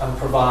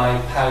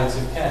provide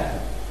palliative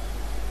care.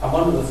 And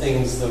one of the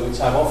things which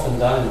I've often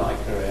done in my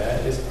career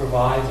is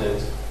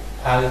provided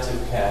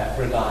palliative care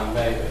for a dying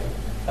baby.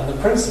 And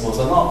the principles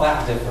are not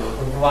that different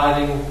from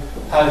providing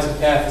palliative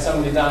care for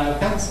somebody dying of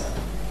cancer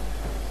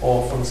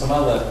or from some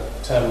other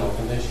terminal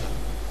condition.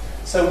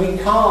 So we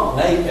can't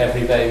make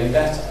every baby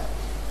better,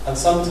 and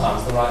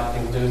sometimes the right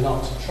thing to do is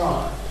not to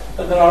try.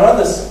 But there are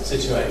other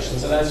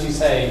situations, and as you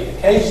say,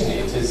 occasionally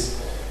it is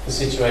the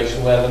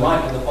situation where there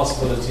might be the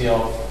possibility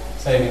of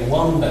saving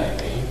one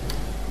baby,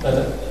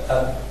 but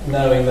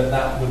knowing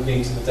that would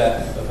lead to the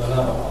death of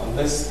another one.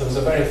 There was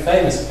a very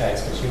famous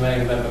case, which you may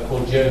remember,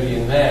 called Jodie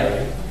and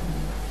Mary.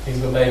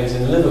 These were babies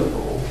in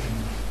Liverpool.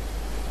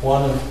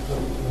 One of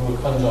them, who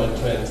were conjoined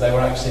twins, they were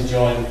actually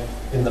joined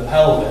in the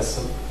pelvis,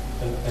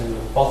 in the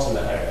bottom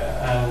area,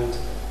 and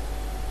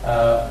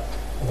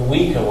the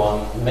weaker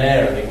one,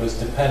 Mary, was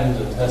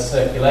dependent, her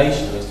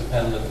circulation was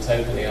dependent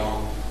totally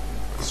on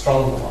the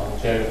stronger one,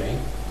 Jodie.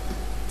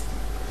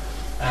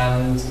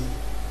 And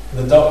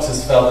the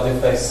doctors felt that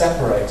if they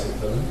separated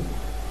them,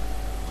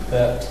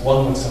 that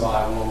one would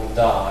survive and one would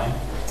die.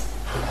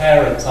 The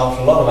parents,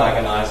 after a lot of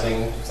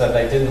agonising, said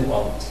they didn't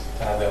want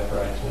to have the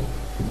operation.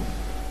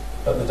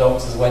 But the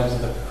doctors went to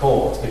the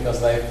court because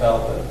they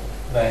felt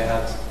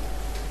that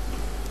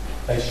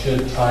they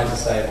should try to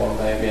save one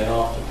baby, and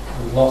after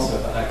lots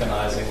of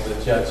agonising,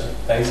 the judge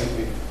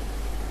basically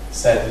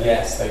said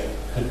yes, they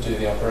could do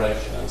the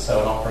operation, and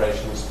so an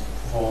operation was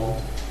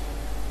performed,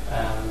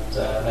 and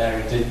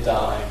Mary did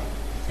die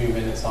a few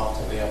minutes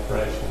after the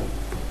operation,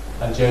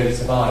 and Jodie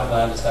survived, and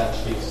I understand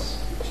she's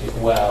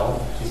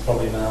well. She's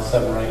probably now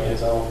 7 or 8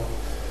 years old.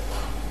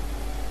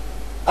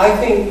 I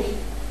think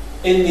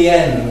in the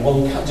end,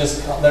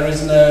 there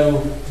is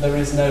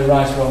no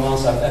right or wrong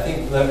answer. I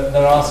think that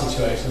there are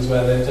situations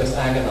where they're just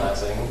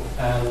agonising,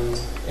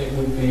 and it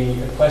would be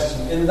a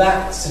question. In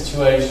that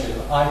situation,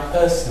 I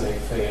personally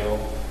feel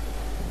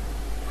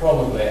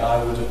probably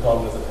I would have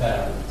gone with the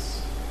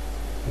parents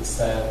and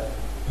said,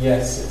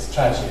 yes, it's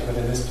tragic, but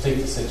in this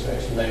particular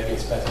situation, maybe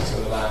it's better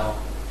to allow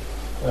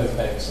both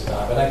babies to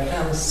die. But I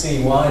can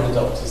see why the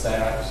doctors there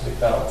actually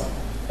felt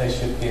they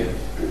should give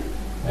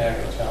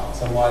Mary a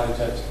chance, and why the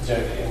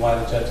Jodie, and why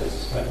the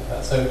judges went with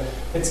that. So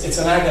it's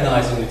an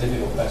agonisingly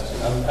difficult question,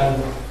 and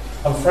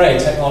I'm afraid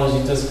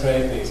technology does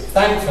create these.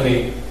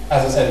 Thankfully,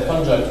 as I said,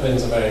 conjoined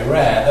twins are very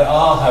rare. There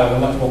are, however,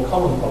 much more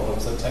common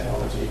problems that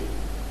technology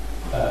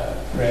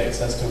creates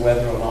as to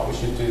whether or not we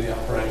should do the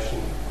operation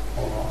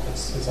or not.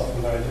 It's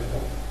often very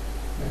difficult.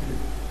 Thank you.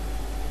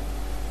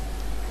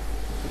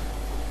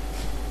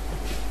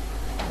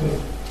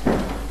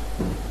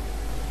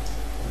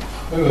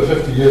 Over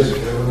 50 years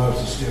ago, when I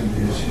was a student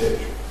at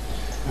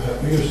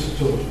UCH, we used to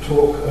sort of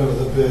talk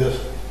over the beers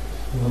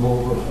in the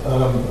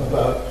Marlborough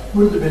about,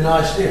 wouldn't it be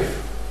nice if?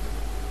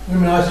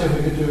 Wouldn't it be nice if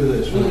we could do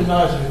this? Wouldn't it be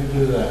nice if we could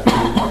do that?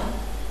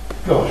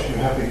 Gosh, you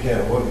have to be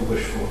careful what you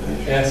wish for, don't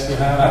you? Yes, you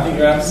have. I think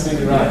you're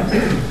absolutely right.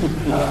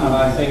 And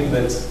I think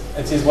that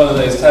it is one of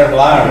those terrible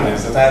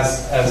ironies that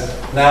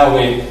as now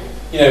we,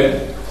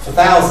 for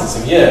thousands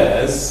of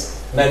years,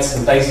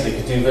 medicine basically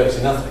could do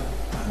virtually nothing.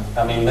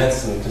 I mean,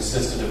 medicine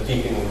consisted of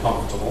keeping them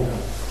comfortable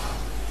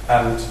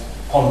and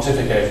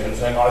pontification and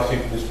saying, I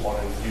think this one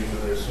is due to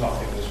this,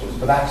 nothing this was,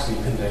 but actually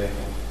you couldn't do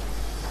anything.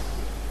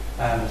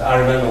 And I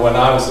remember when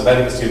I was a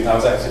medical student, I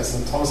was actually at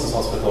St Thomas's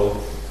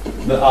Hospital,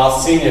 that our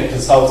senior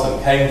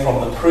consultant came from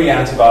the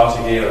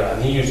pre-antibiotic era,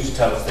 and he used to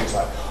tell us things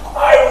like,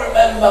 I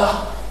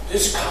remember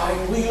this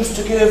kind we used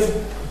to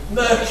give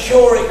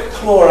mercuric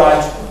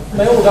chloride.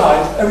 They all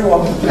died,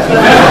 everyone.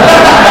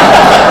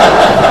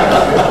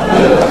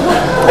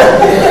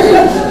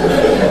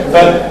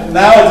 But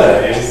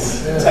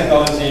nowadays,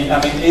 technology,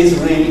 is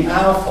really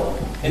powerful.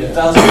 It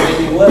does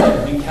really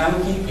work. We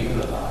can keep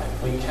people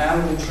alive. We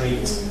can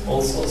treat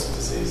all sorts of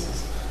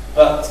diseases.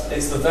 But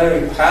it's the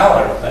very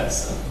power of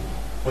medicine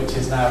which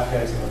is now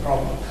creating the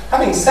problem.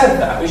 Having said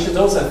that, we should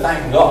also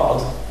thank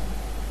God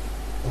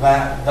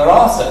that there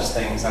are such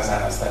things as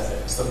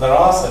anaesthetics, that there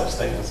are such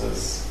things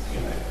as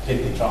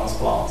kidney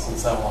transplants and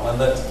so on, and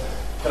that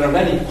there are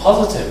many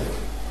positive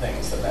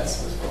things that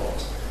medicine has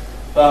brought.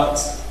 But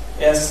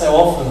as so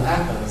often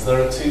happens,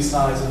 there are two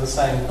sides of the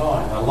same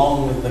coin.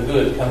 Along with the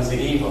good comes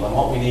the evil, and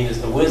what we need is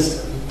the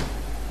wisdom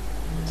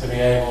to be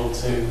able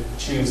to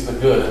choose the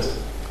good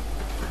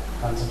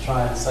and to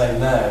try and say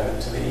no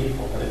to the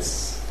evil. But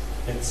it's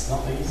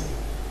not easy.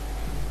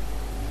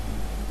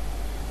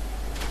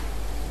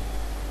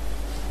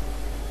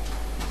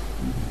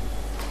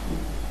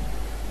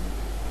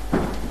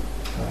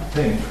 I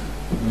think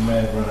we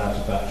may have run out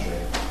of battery.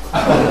 There's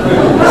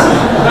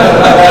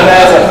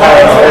a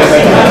parallel.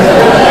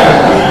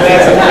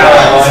 There's a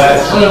parallel.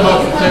 So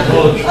much for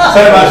technology.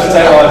 So much for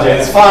technology.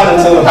 It's fine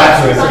until the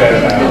batteries go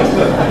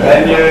down.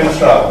 Then you're in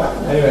trouble.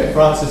 Anyway,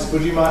 Francis,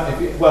 would you mind?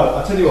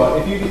 I'll tell you what.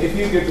 If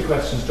you give the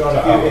questions, John,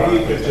 if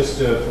you could just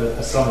do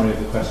a summary of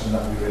the question,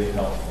 that would be really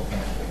helpful.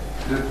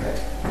 Thank you. Okay.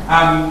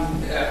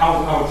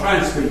 I'll try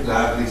and speak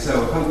loudly,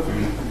 so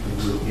hopefully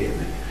people will hear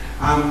me.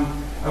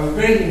 I was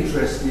very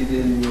interested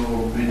in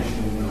your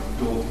mention of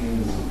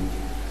Dawkins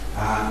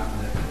and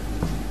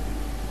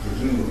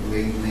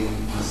presumably the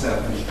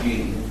selfish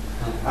gene,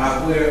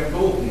 where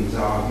Dawkins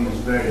argues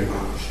very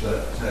much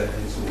that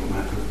it's all a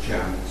matter of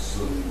chance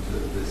and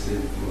this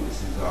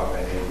influences our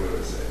behaviour,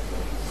 etc.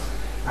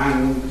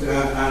 And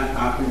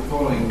I've been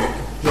following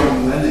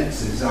John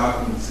Lennox's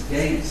arguments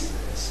against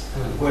this,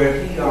 where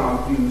he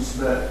argues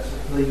that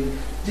the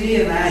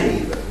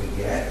DNA that we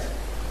get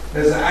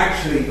has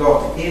actually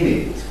got in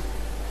it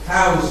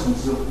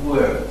thousands of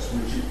words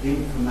which are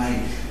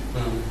information,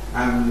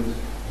 and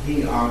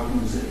he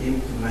argues that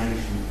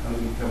information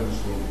only comes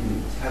from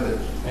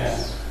intelligence.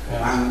 Yes.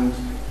 And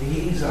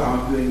he's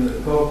arguing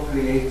that God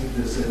created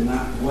us in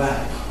that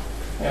way.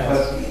 Yes.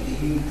 But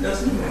he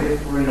doesn't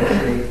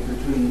differentiate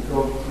between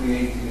God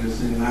creating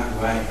us in that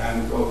way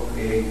and God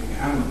creating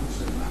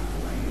animals in that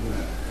way.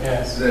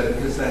 Yes.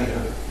 Because they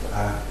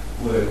have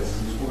words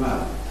as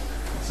well.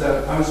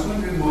 So I was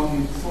wondering what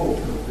you thought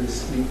of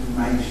this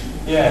information.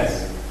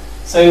 Yes.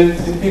 So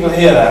people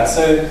hear that.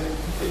 So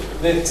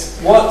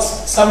what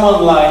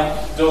someone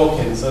like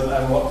Dawkins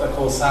and what they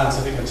call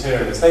scientific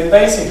materialists, they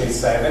basically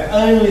say the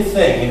only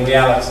thing in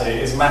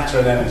reality is matter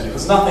and energy.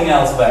 There's nothing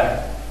else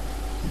there.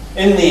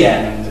 In the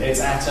end,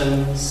 it's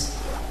atoms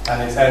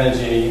and it's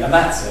energy, and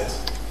that's it.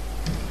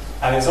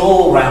 And it's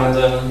all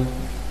random.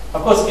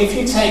 Of course, if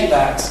you take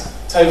that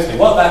totally,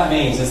 what that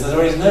means is that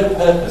there is no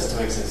purpose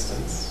to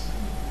existence.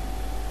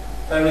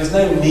 There is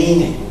no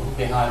meaning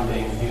behind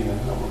being human,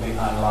 or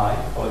behind life,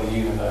 or the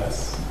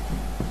universe.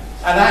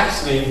 And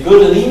actually,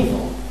 good and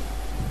evil.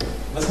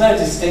 There's no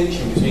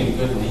distinction between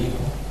good and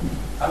evil.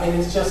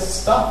 It's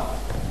just stuff.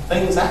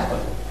 Things happen.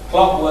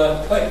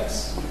 Clockwork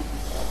clicks.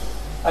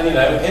 And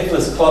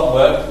Hitler's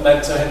clockwork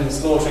led to him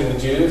slaughtering the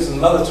Jews, and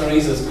Mother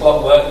Teresa's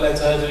clockwork led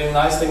to her doing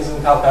nice things in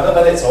Calcutta,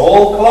 but it's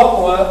all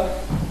clockwork.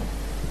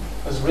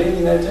 There's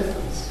really no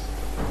difference.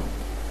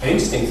 The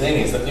interesting thing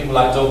is that people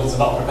like Dawkins are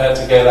not prepared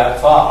to go that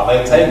far.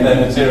 They take their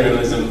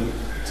materialism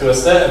to a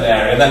certain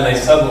area, and then they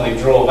suddenly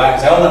draw back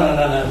and say, oh,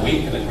 no,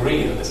 we can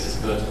agree that this is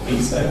good,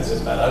 we say this is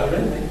bad. Oh,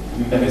 really?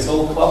 If it's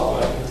all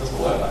clockwork, it doesn't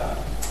work like that.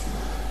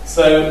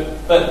 So,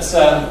 but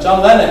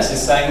John Lennox is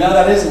saying, no,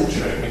 that isn't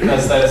true,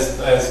 because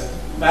there's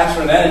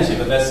matter and energy,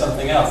 but there's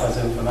something else, there's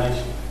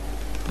information.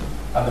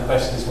 And the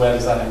question is, where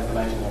does that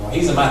information come from?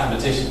 He's a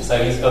mathematician,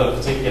 so he's got a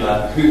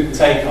particular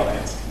take on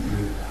it.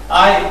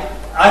 I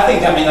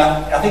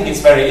think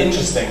it's very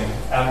interesting,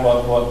 and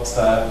what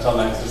John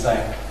Lennox was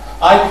saying.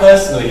 I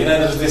personally,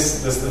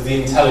 there's the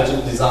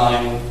intelligent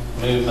design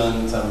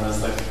movement, and there's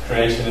the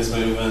creationist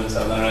movement,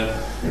 and there are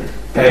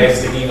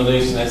theistic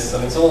evolutionists,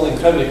 and it's all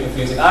incredibly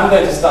confusing. I'm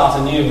going to start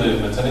a new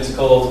movement, and it's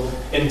called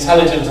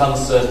intelligent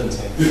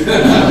uncertainty.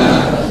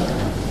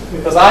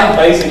 Because I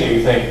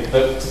basically think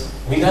that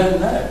we don't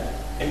know.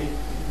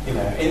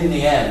 In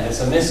the end, it's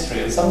a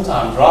mystery, and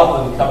sometimes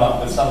rather than come up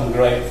with some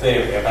great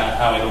theory about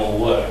how it all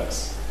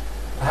works,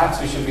 perhaps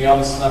we should be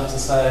honest enough to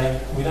say,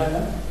 we don't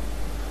know.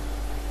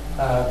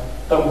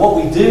 But what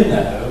we do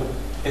know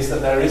is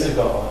that there is a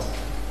God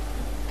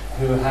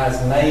who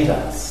has made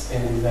us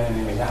in his own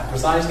image.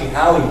 Precisely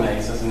how he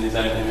makes us in his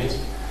own image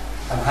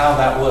and how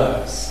that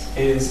works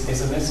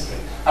is a mystery.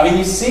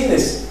 You see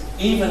this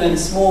even in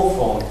small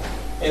form,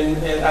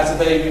 as a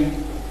baby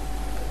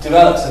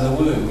develops in the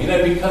womb.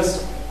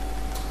 Because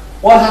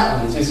what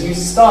happens is you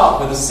start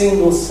with a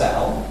single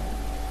cell,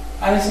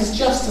 and it is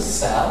just a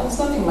cell. There's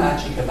nothing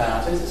magic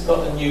about it. It's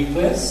got a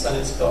nucleus, and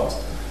it's got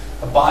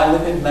a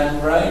bilipid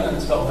membrane, and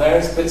it's got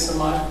various bits of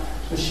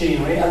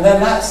machinery, and then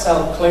that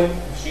cell click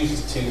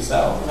produces 2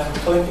 cells, and then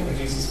click it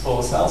produces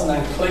 4 cells, and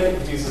then click it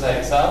produces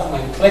 8 cells, and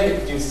then click it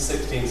produces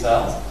 16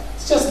 cells.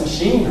 It's just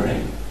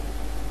machinery.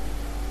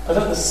 But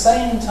at the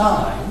same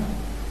time,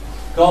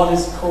 God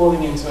is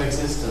calling into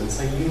existence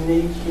a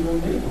unique human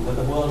being that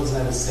the world has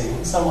never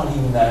seen, someone he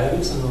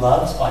knows and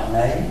loves by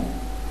name.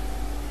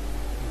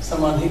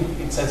 Someone,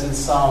 it says in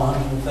Psalm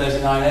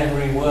 139,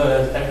 every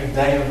word, every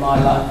day of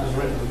my life was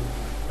written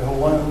before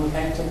one of them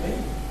came to be.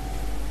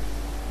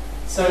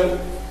 So,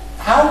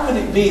 how could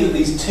it be that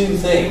these two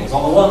things,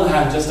 on the one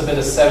hand just a bit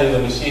of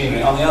cellular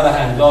machinery, on the other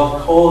hand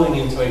God calling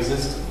into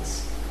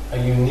existence a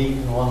unique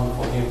and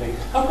wonderful human being,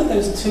 how could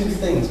those two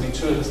things be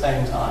true at the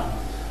same time?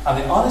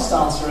 And the honest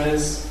answer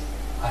is,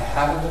 I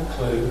haven't a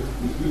clue,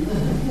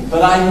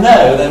 but I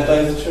know they're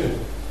both true.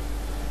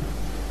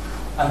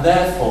 And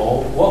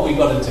therefore, what we've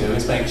got to do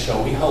is make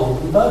sure we hold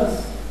them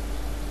both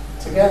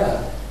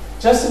together.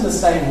 Just in the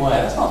same way,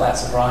 that's not that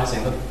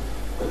surprising, but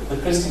the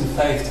Christian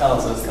faith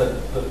tells us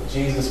that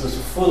Jesus was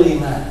fully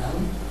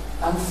man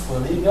and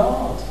fully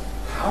God.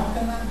 How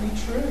can that be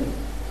true?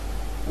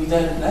 We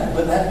don't know,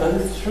 but they're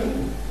both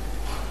true.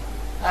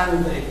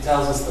 And it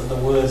tells us that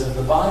the words of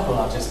the Bible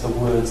are just the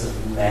words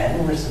of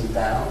men written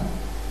down,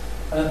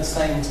 and at the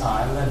same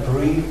time they're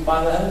breathed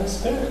by the Holy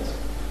Spirit.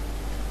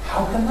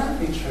 How can that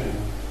be true?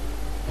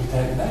 We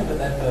don't know, but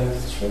they're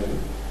both true.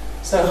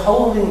 So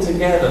holding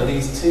together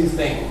these two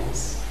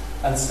things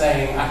and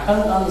saying, I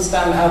can't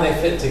understand how they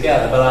fit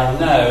together, but I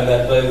know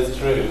they're both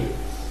true,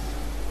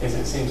 is,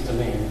 it seems to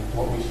me,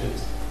 what we should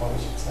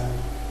say.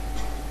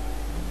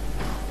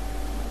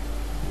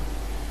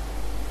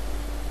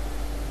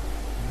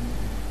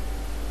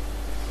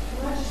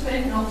 Can I just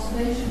make an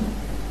observation?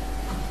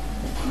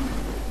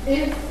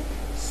 If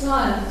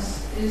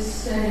science is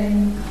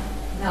saying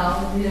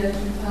now, in the year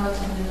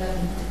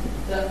 2011,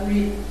 that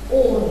we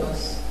all of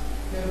us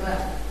go back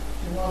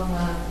to one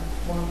man,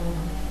 one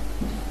woman,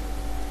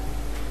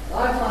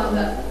 I find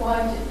that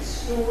quite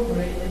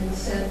extraordinary in the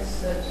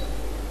sense that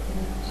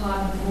in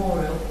time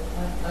immemorial,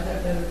 I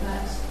don't know the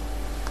facts,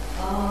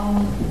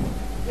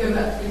 go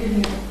back to the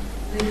beginning of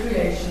the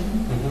creation,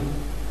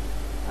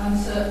 and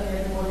certainly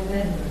everybody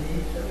then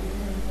believed that we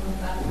came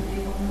back to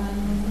be one man,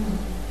 one woman.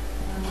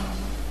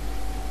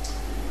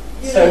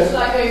 So, it's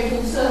like going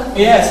full circle.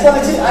 Yes, well,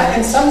 it is,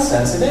 in some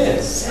sense it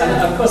is. Yeah.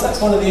 And of course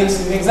that's one of the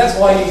interesting things. That's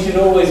why you should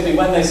always be,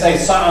 when they say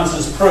science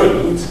has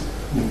proved,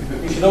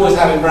 you should always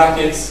have in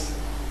brackets,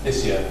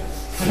 this year.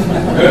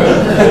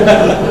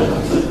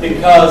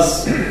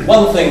 Because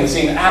one thing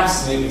seemed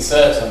absolutely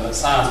certain that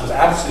science was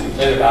absolutely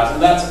clear about,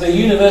 and that's the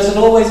universe had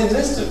always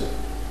existed.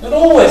 It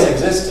always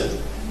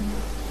existed.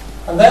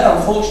 And then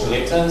unfortunately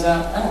it turns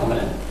out, hang on a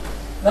minute,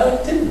 no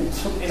it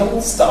didn't. It all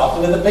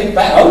started with a big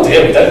bang. Oh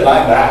dear, we don't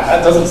like that.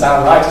 That doesn't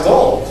sound right at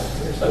all.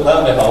 But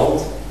lo and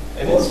behold,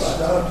 it is right.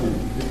 Started in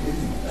the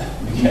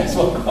beginning? Yes,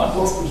 what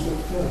was the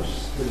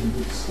first thing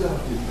that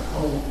started the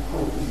whole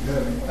thing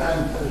going?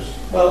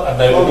 Well, and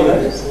nobody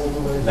knows.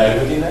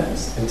 Nobody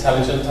knows.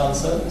 Intelligent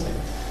uncertainty.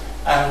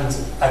 And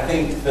I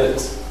think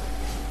that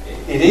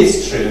it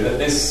is true that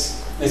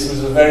this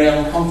was a very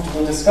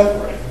uncomfortable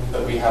discovery,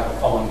 that we have a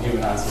common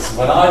human ancestor.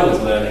 When I was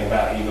learning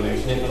about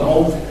evolution, it was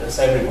obvious,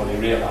 everybody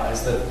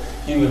realised that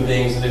human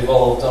beings had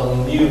evolved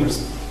on numerous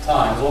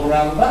times all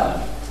around the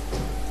planet.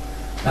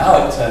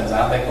 Now it turns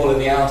out, they call it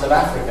the out of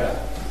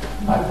Africa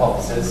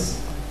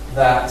hypothesis,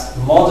 that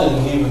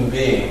modern human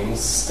beings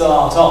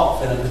start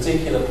off in a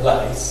particular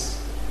place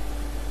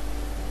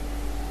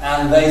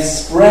and they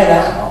spread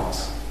out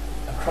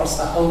across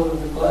the whole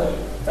of the globe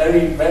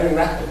very, very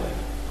rapidly.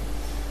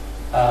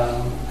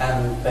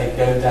 And they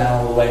go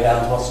down all the way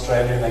down to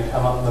Australia, and they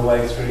come up the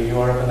way through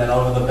Europe, and then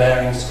over the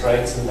Bering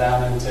Straits and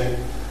down into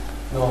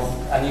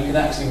North. And you can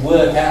actually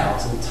work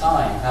out and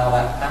time how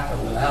that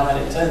happened and how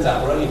many. It turns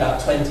out only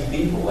about 20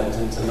 people went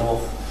into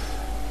North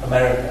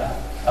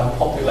America and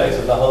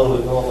populated the whole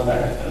of North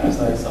America as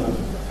they sort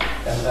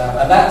of went down.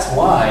 And that's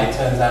why it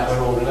turns out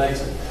we're all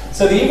related.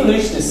 So the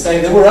evolutionists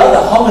say there were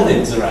other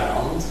hominids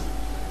around.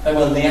 There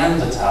were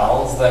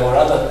Neanderthals, there were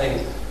other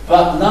things,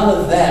 but none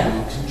of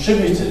them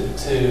contributed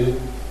to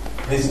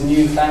this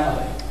new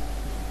family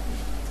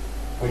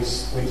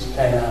which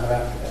came out of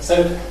Africa.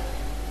 So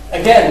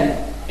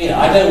again,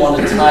 I don't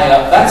want to tie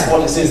up, that's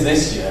what it is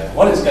this year.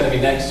 What it's going to be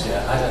next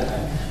year, I don't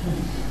know.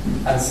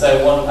 And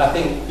so I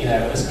think,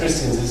 as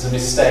Christians, it's a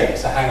mistake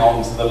to hang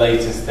on to the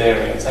latest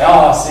theory and say,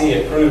 see,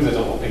 it proved it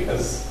all,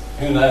 because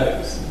who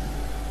knows?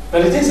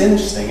 But it is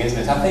interesting, isn't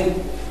it? I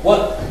think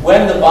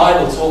when the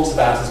Bible talks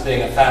about us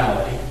being a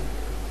family,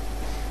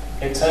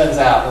 it turns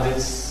out that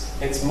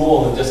it's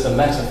more than just a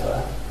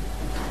metaphor.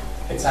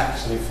 It's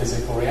actually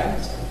physical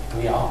reality.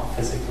 We are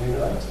physically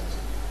related.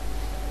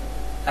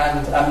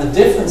 And the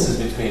differences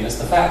between us,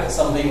 the fact that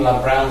some people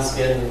have brown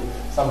skin,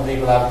 some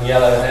people have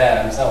yellow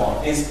hair and so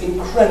on, is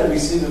incredibly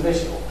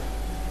superficial.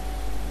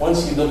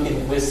 Once you look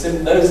in,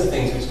 those are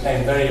things which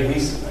came very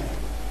recently.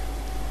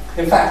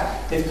 In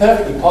fact, it's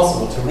perfectly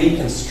possible to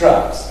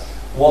reconstruct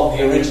what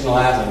the original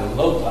Adam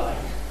looked like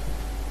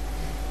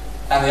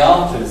And the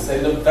answer is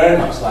they look very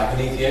much like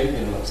an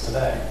Ethiopian looks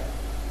today.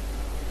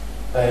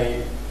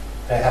 They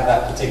have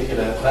that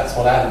particular, that's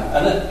what Adam,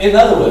 and in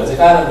other words, if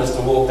Adam was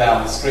to walk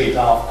down the street,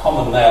 our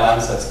common male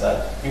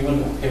ancestor, you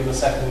wouldn't give him a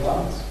second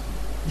glance.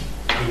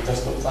 He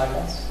just looks like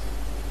us.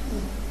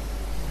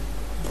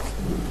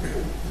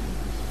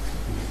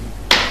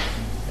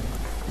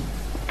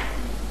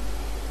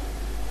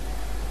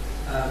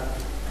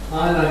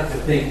 I like to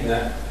think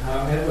that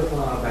however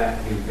far back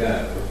you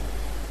go,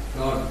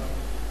 God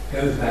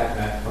goes back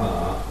that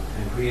far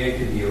and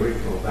created the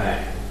original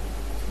bang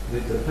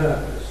with the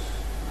purpose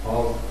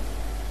of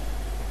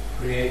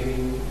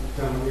creating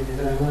someone in his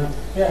own way.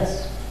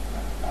 Yes.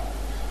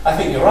 I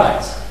think you're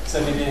right.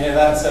 So did you hear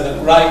that? So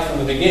that right from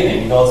the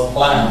beginning, God's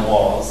plan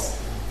was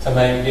to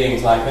make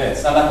beings like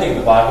this. And I think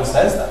the Bible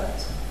says that.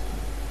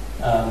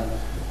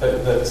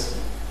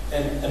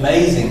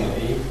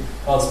 Amazingly,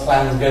 God's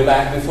plans go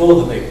back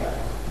before the Big Bang.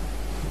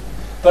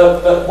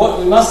 But what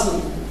we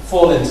mustn't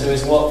fall into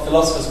is what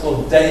philosophers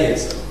call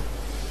deism.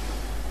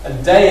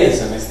 And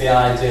deism is the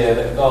idea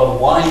that God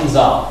winds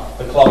up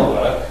the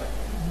clockwork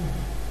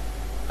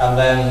and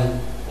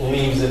then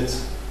leaves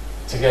it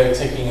to go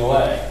ticking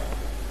away.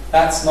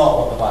 That's not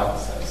what the Bible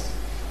says.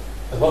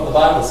 Because what the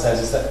Bible says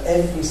is that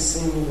every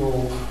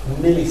single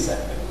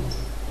millisecond,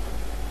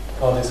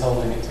 God is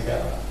holding it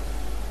together.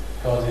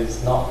 God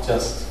is not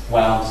just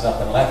wound it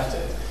up and left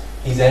it.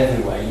 He's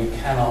everywhere. You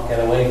cannot get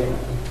away from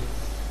him.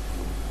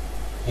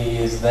 He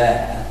is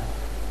there,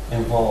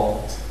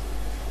 involved,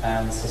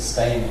 and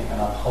sustaining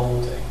and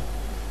upholding.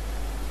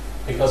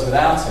 Because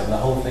without him, the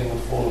whole thing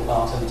would fall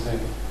apart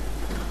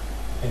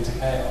into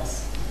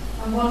chaos.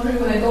 I'm wondering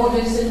where God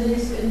is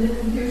in the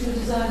computer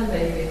designer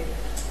baby,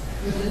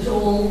 with the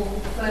tall,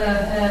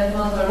 fair-haired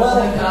mother and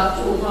no doubt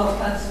tall, dark,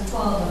 handsome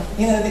father.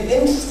 You know,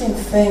 the interesting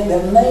thing, the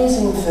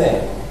amazing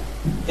thing,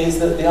 is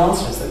that the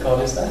answer is that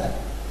God is there.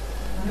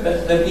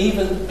 That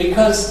even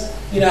because,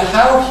 you know,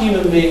 how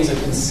human beings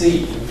are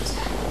conceived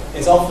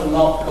is often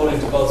not according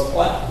to God's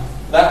plan.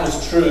 That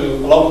was true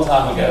a long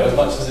time ago, as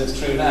much as it's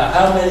true now.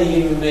 How many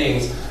human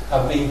beings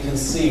have been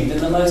conceived in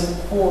the most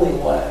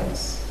appalling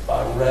ways?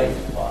 By rape,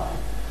 by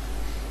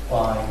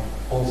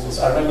all sorts.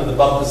 I remember the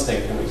bumper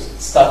sticker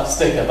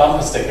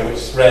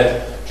which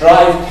read,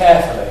 "Drive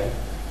carefully.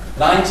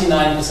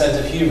 99%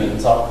 of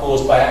humans are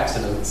caused by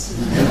accidents."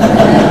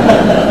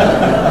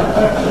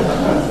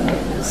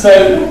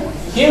 So,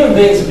 human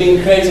beings have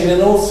been created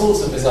in all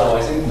sorts of bizarre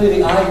ways,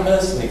 including I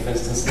personally, for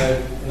instance,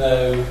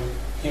 know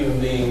human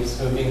beings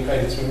who have been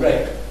created through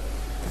rape.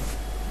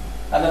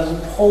 And that's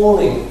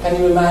appalling. Can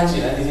you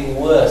imagine anything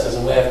worse as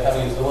a way of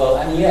coming into the world?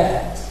 And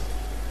yet,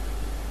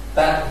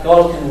 that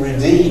God can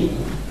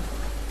redeem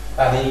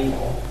that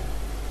evil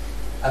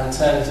and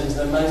turn it into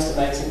the most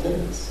amazing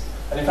goodness.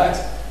 And in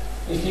fact,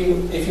 if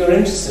you're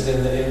interested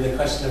in the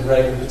question of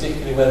rape, and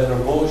particularly whether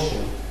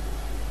abortion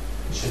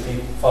should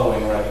be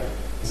following rape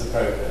is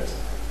appropriate,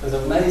 there's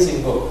an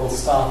amazing book called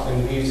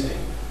Startling Beauty,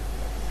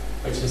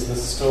 which is the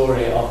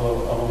story of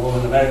a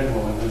woman, American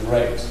woman, who's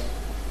raped,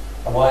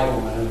 a white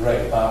woman who's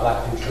raped by a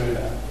black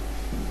intruder.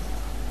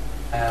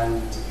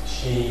 And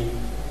she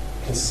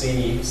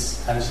conceives,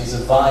 and she's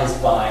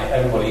advised by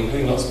everybody,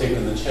 including lots of people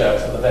in the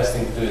church, that the best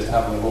thing to do is to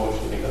have an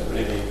abortion, because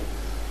really,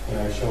 you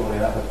know, surely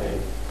that would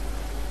be,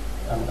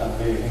 and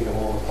really think of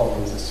all the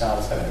problems this child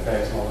is going to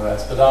create and all the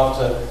rest. But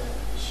after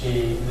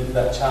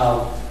that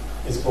child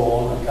is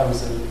born and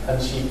comes in,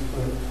 and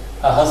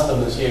her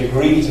husband and she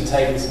agree to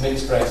take this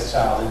mixed-race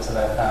child into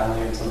their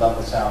family and to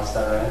love the child as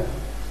their own.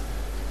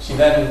 She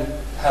then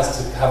has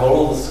to have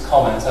all these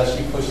comments as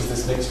she pushes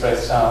this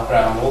mixed-race child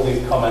around. All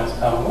these comments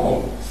come,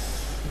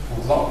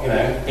 it's not, you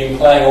know, been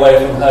playing away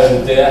from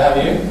home, dear, have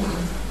you?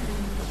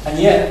 And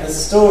yet, the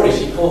story,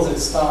 she calls it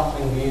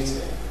Startling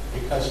Beauty,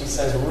 because she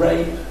says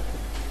rape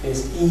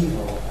is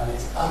evil, and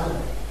it's ugly,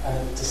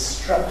 and it's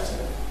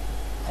destructive.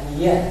 And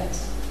yet,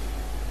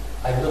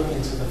 I look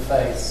into the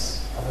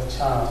face of a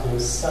child who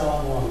is so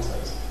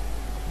unwanted,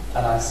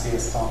 and I see a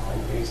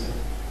startling beauty.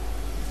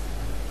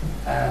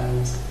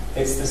 And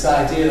it's this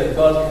idea that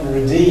God can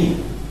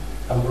redeem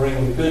and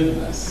bring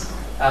goodness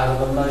out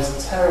of the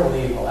most terrible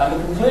evil. And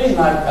the conclusion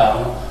I've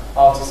come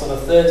after sort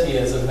of 30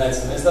 years of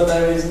medicine is that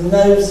there is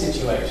no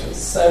situation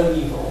so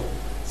evil,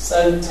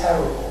 so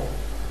terrible,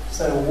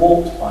 so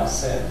warped by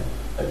sin,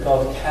 that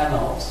God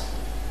cannot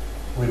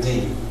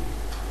redeem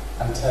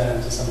and turn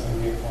into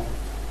something beautiful.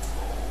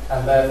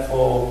 And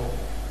therefore,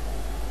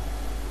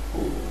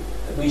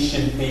 we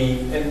should be,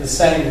 the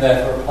same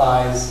therefore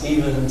applies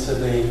even to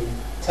the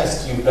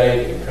test tube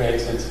baby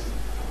created,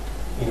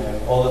 you know,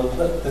 or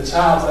the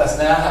child that's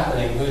now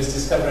happening who is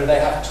discovering they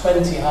have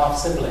 20 half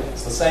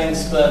siblings, the same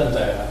sperm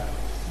donor.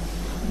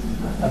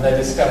 And they're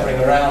discovering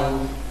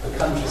around the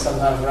country,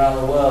 sometimes around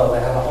the world, they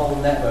have a whole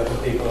network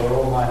of people who are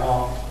all my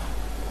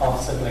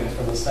half siblings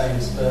from the same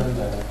sperm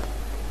donor.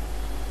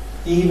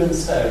 Even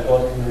so,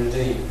 God can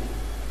redeem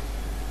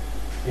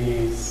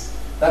these.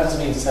 That doesn't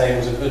mean to say it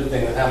was a good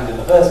thing that happened in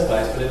the first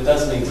place, but it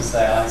does mean to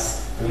say I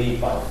believe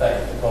by faith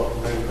that God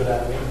can bring good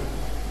out of evil.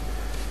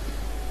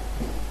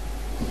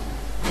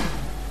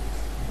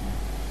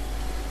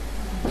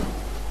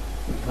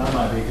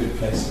 good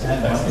place to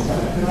end.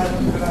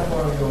 Could I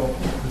borrow your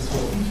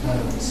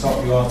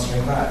stop you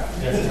answering back?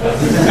 Yes.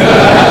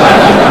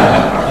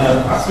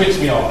 Switch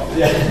me on.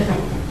 Yeah.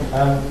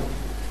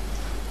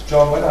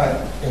 John, when I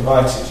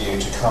invited you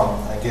to come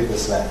and give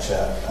this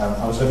lecture,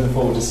 I was looking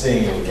forward to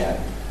seeing you again,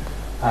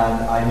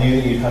 and I knew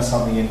that you'd have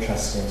something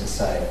interesting to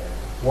say.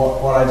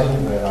 What I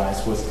didn't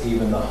realise was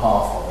even the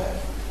half of it,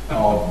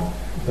 of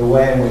the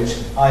way in which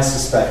I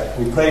suspect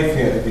we prayed for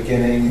you at the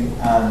beginning,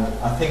 and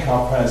I think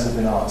our prayers have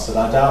been answered.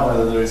 I doubt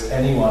whether there is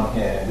anyone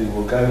here who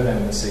will go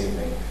home this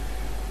evening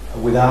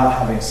without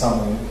having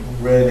something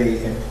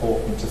really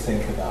important to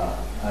think about.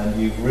 And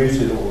you've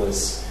rooted all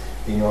this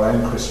in your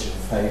own Christian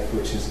faith,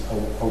 which is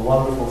a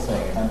wonderful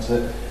thing.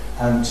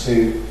 And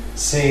to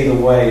see the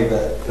way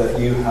that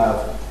you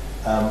have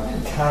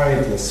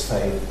carried this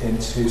faith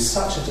into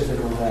such a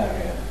difficult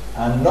area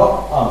and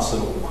not answered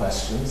all the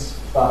questions,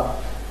 but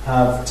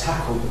have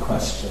tackled the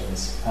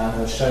questions and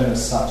have shown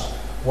us such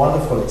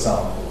wonderful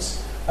examples.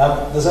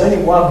 There's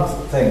only one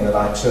thing that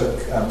I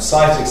took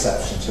slight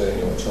exception to in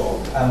your talk,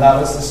 and that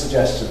was the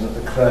suggestion that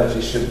the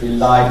clergy should be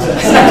lie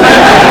tested.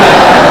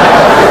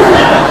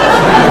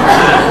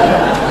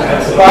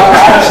 But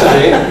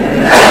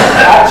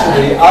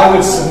actually, I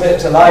would submit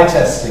to lie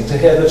testing to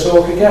hear the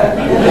talk again.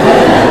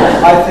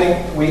 I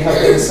think we have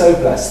been so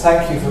blessed.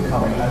 Thank you for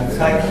coming, and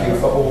thank you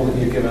for all that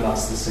you've given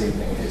us this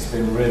evening. It's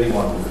been really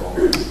wonderful.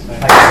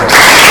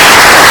 Thank you.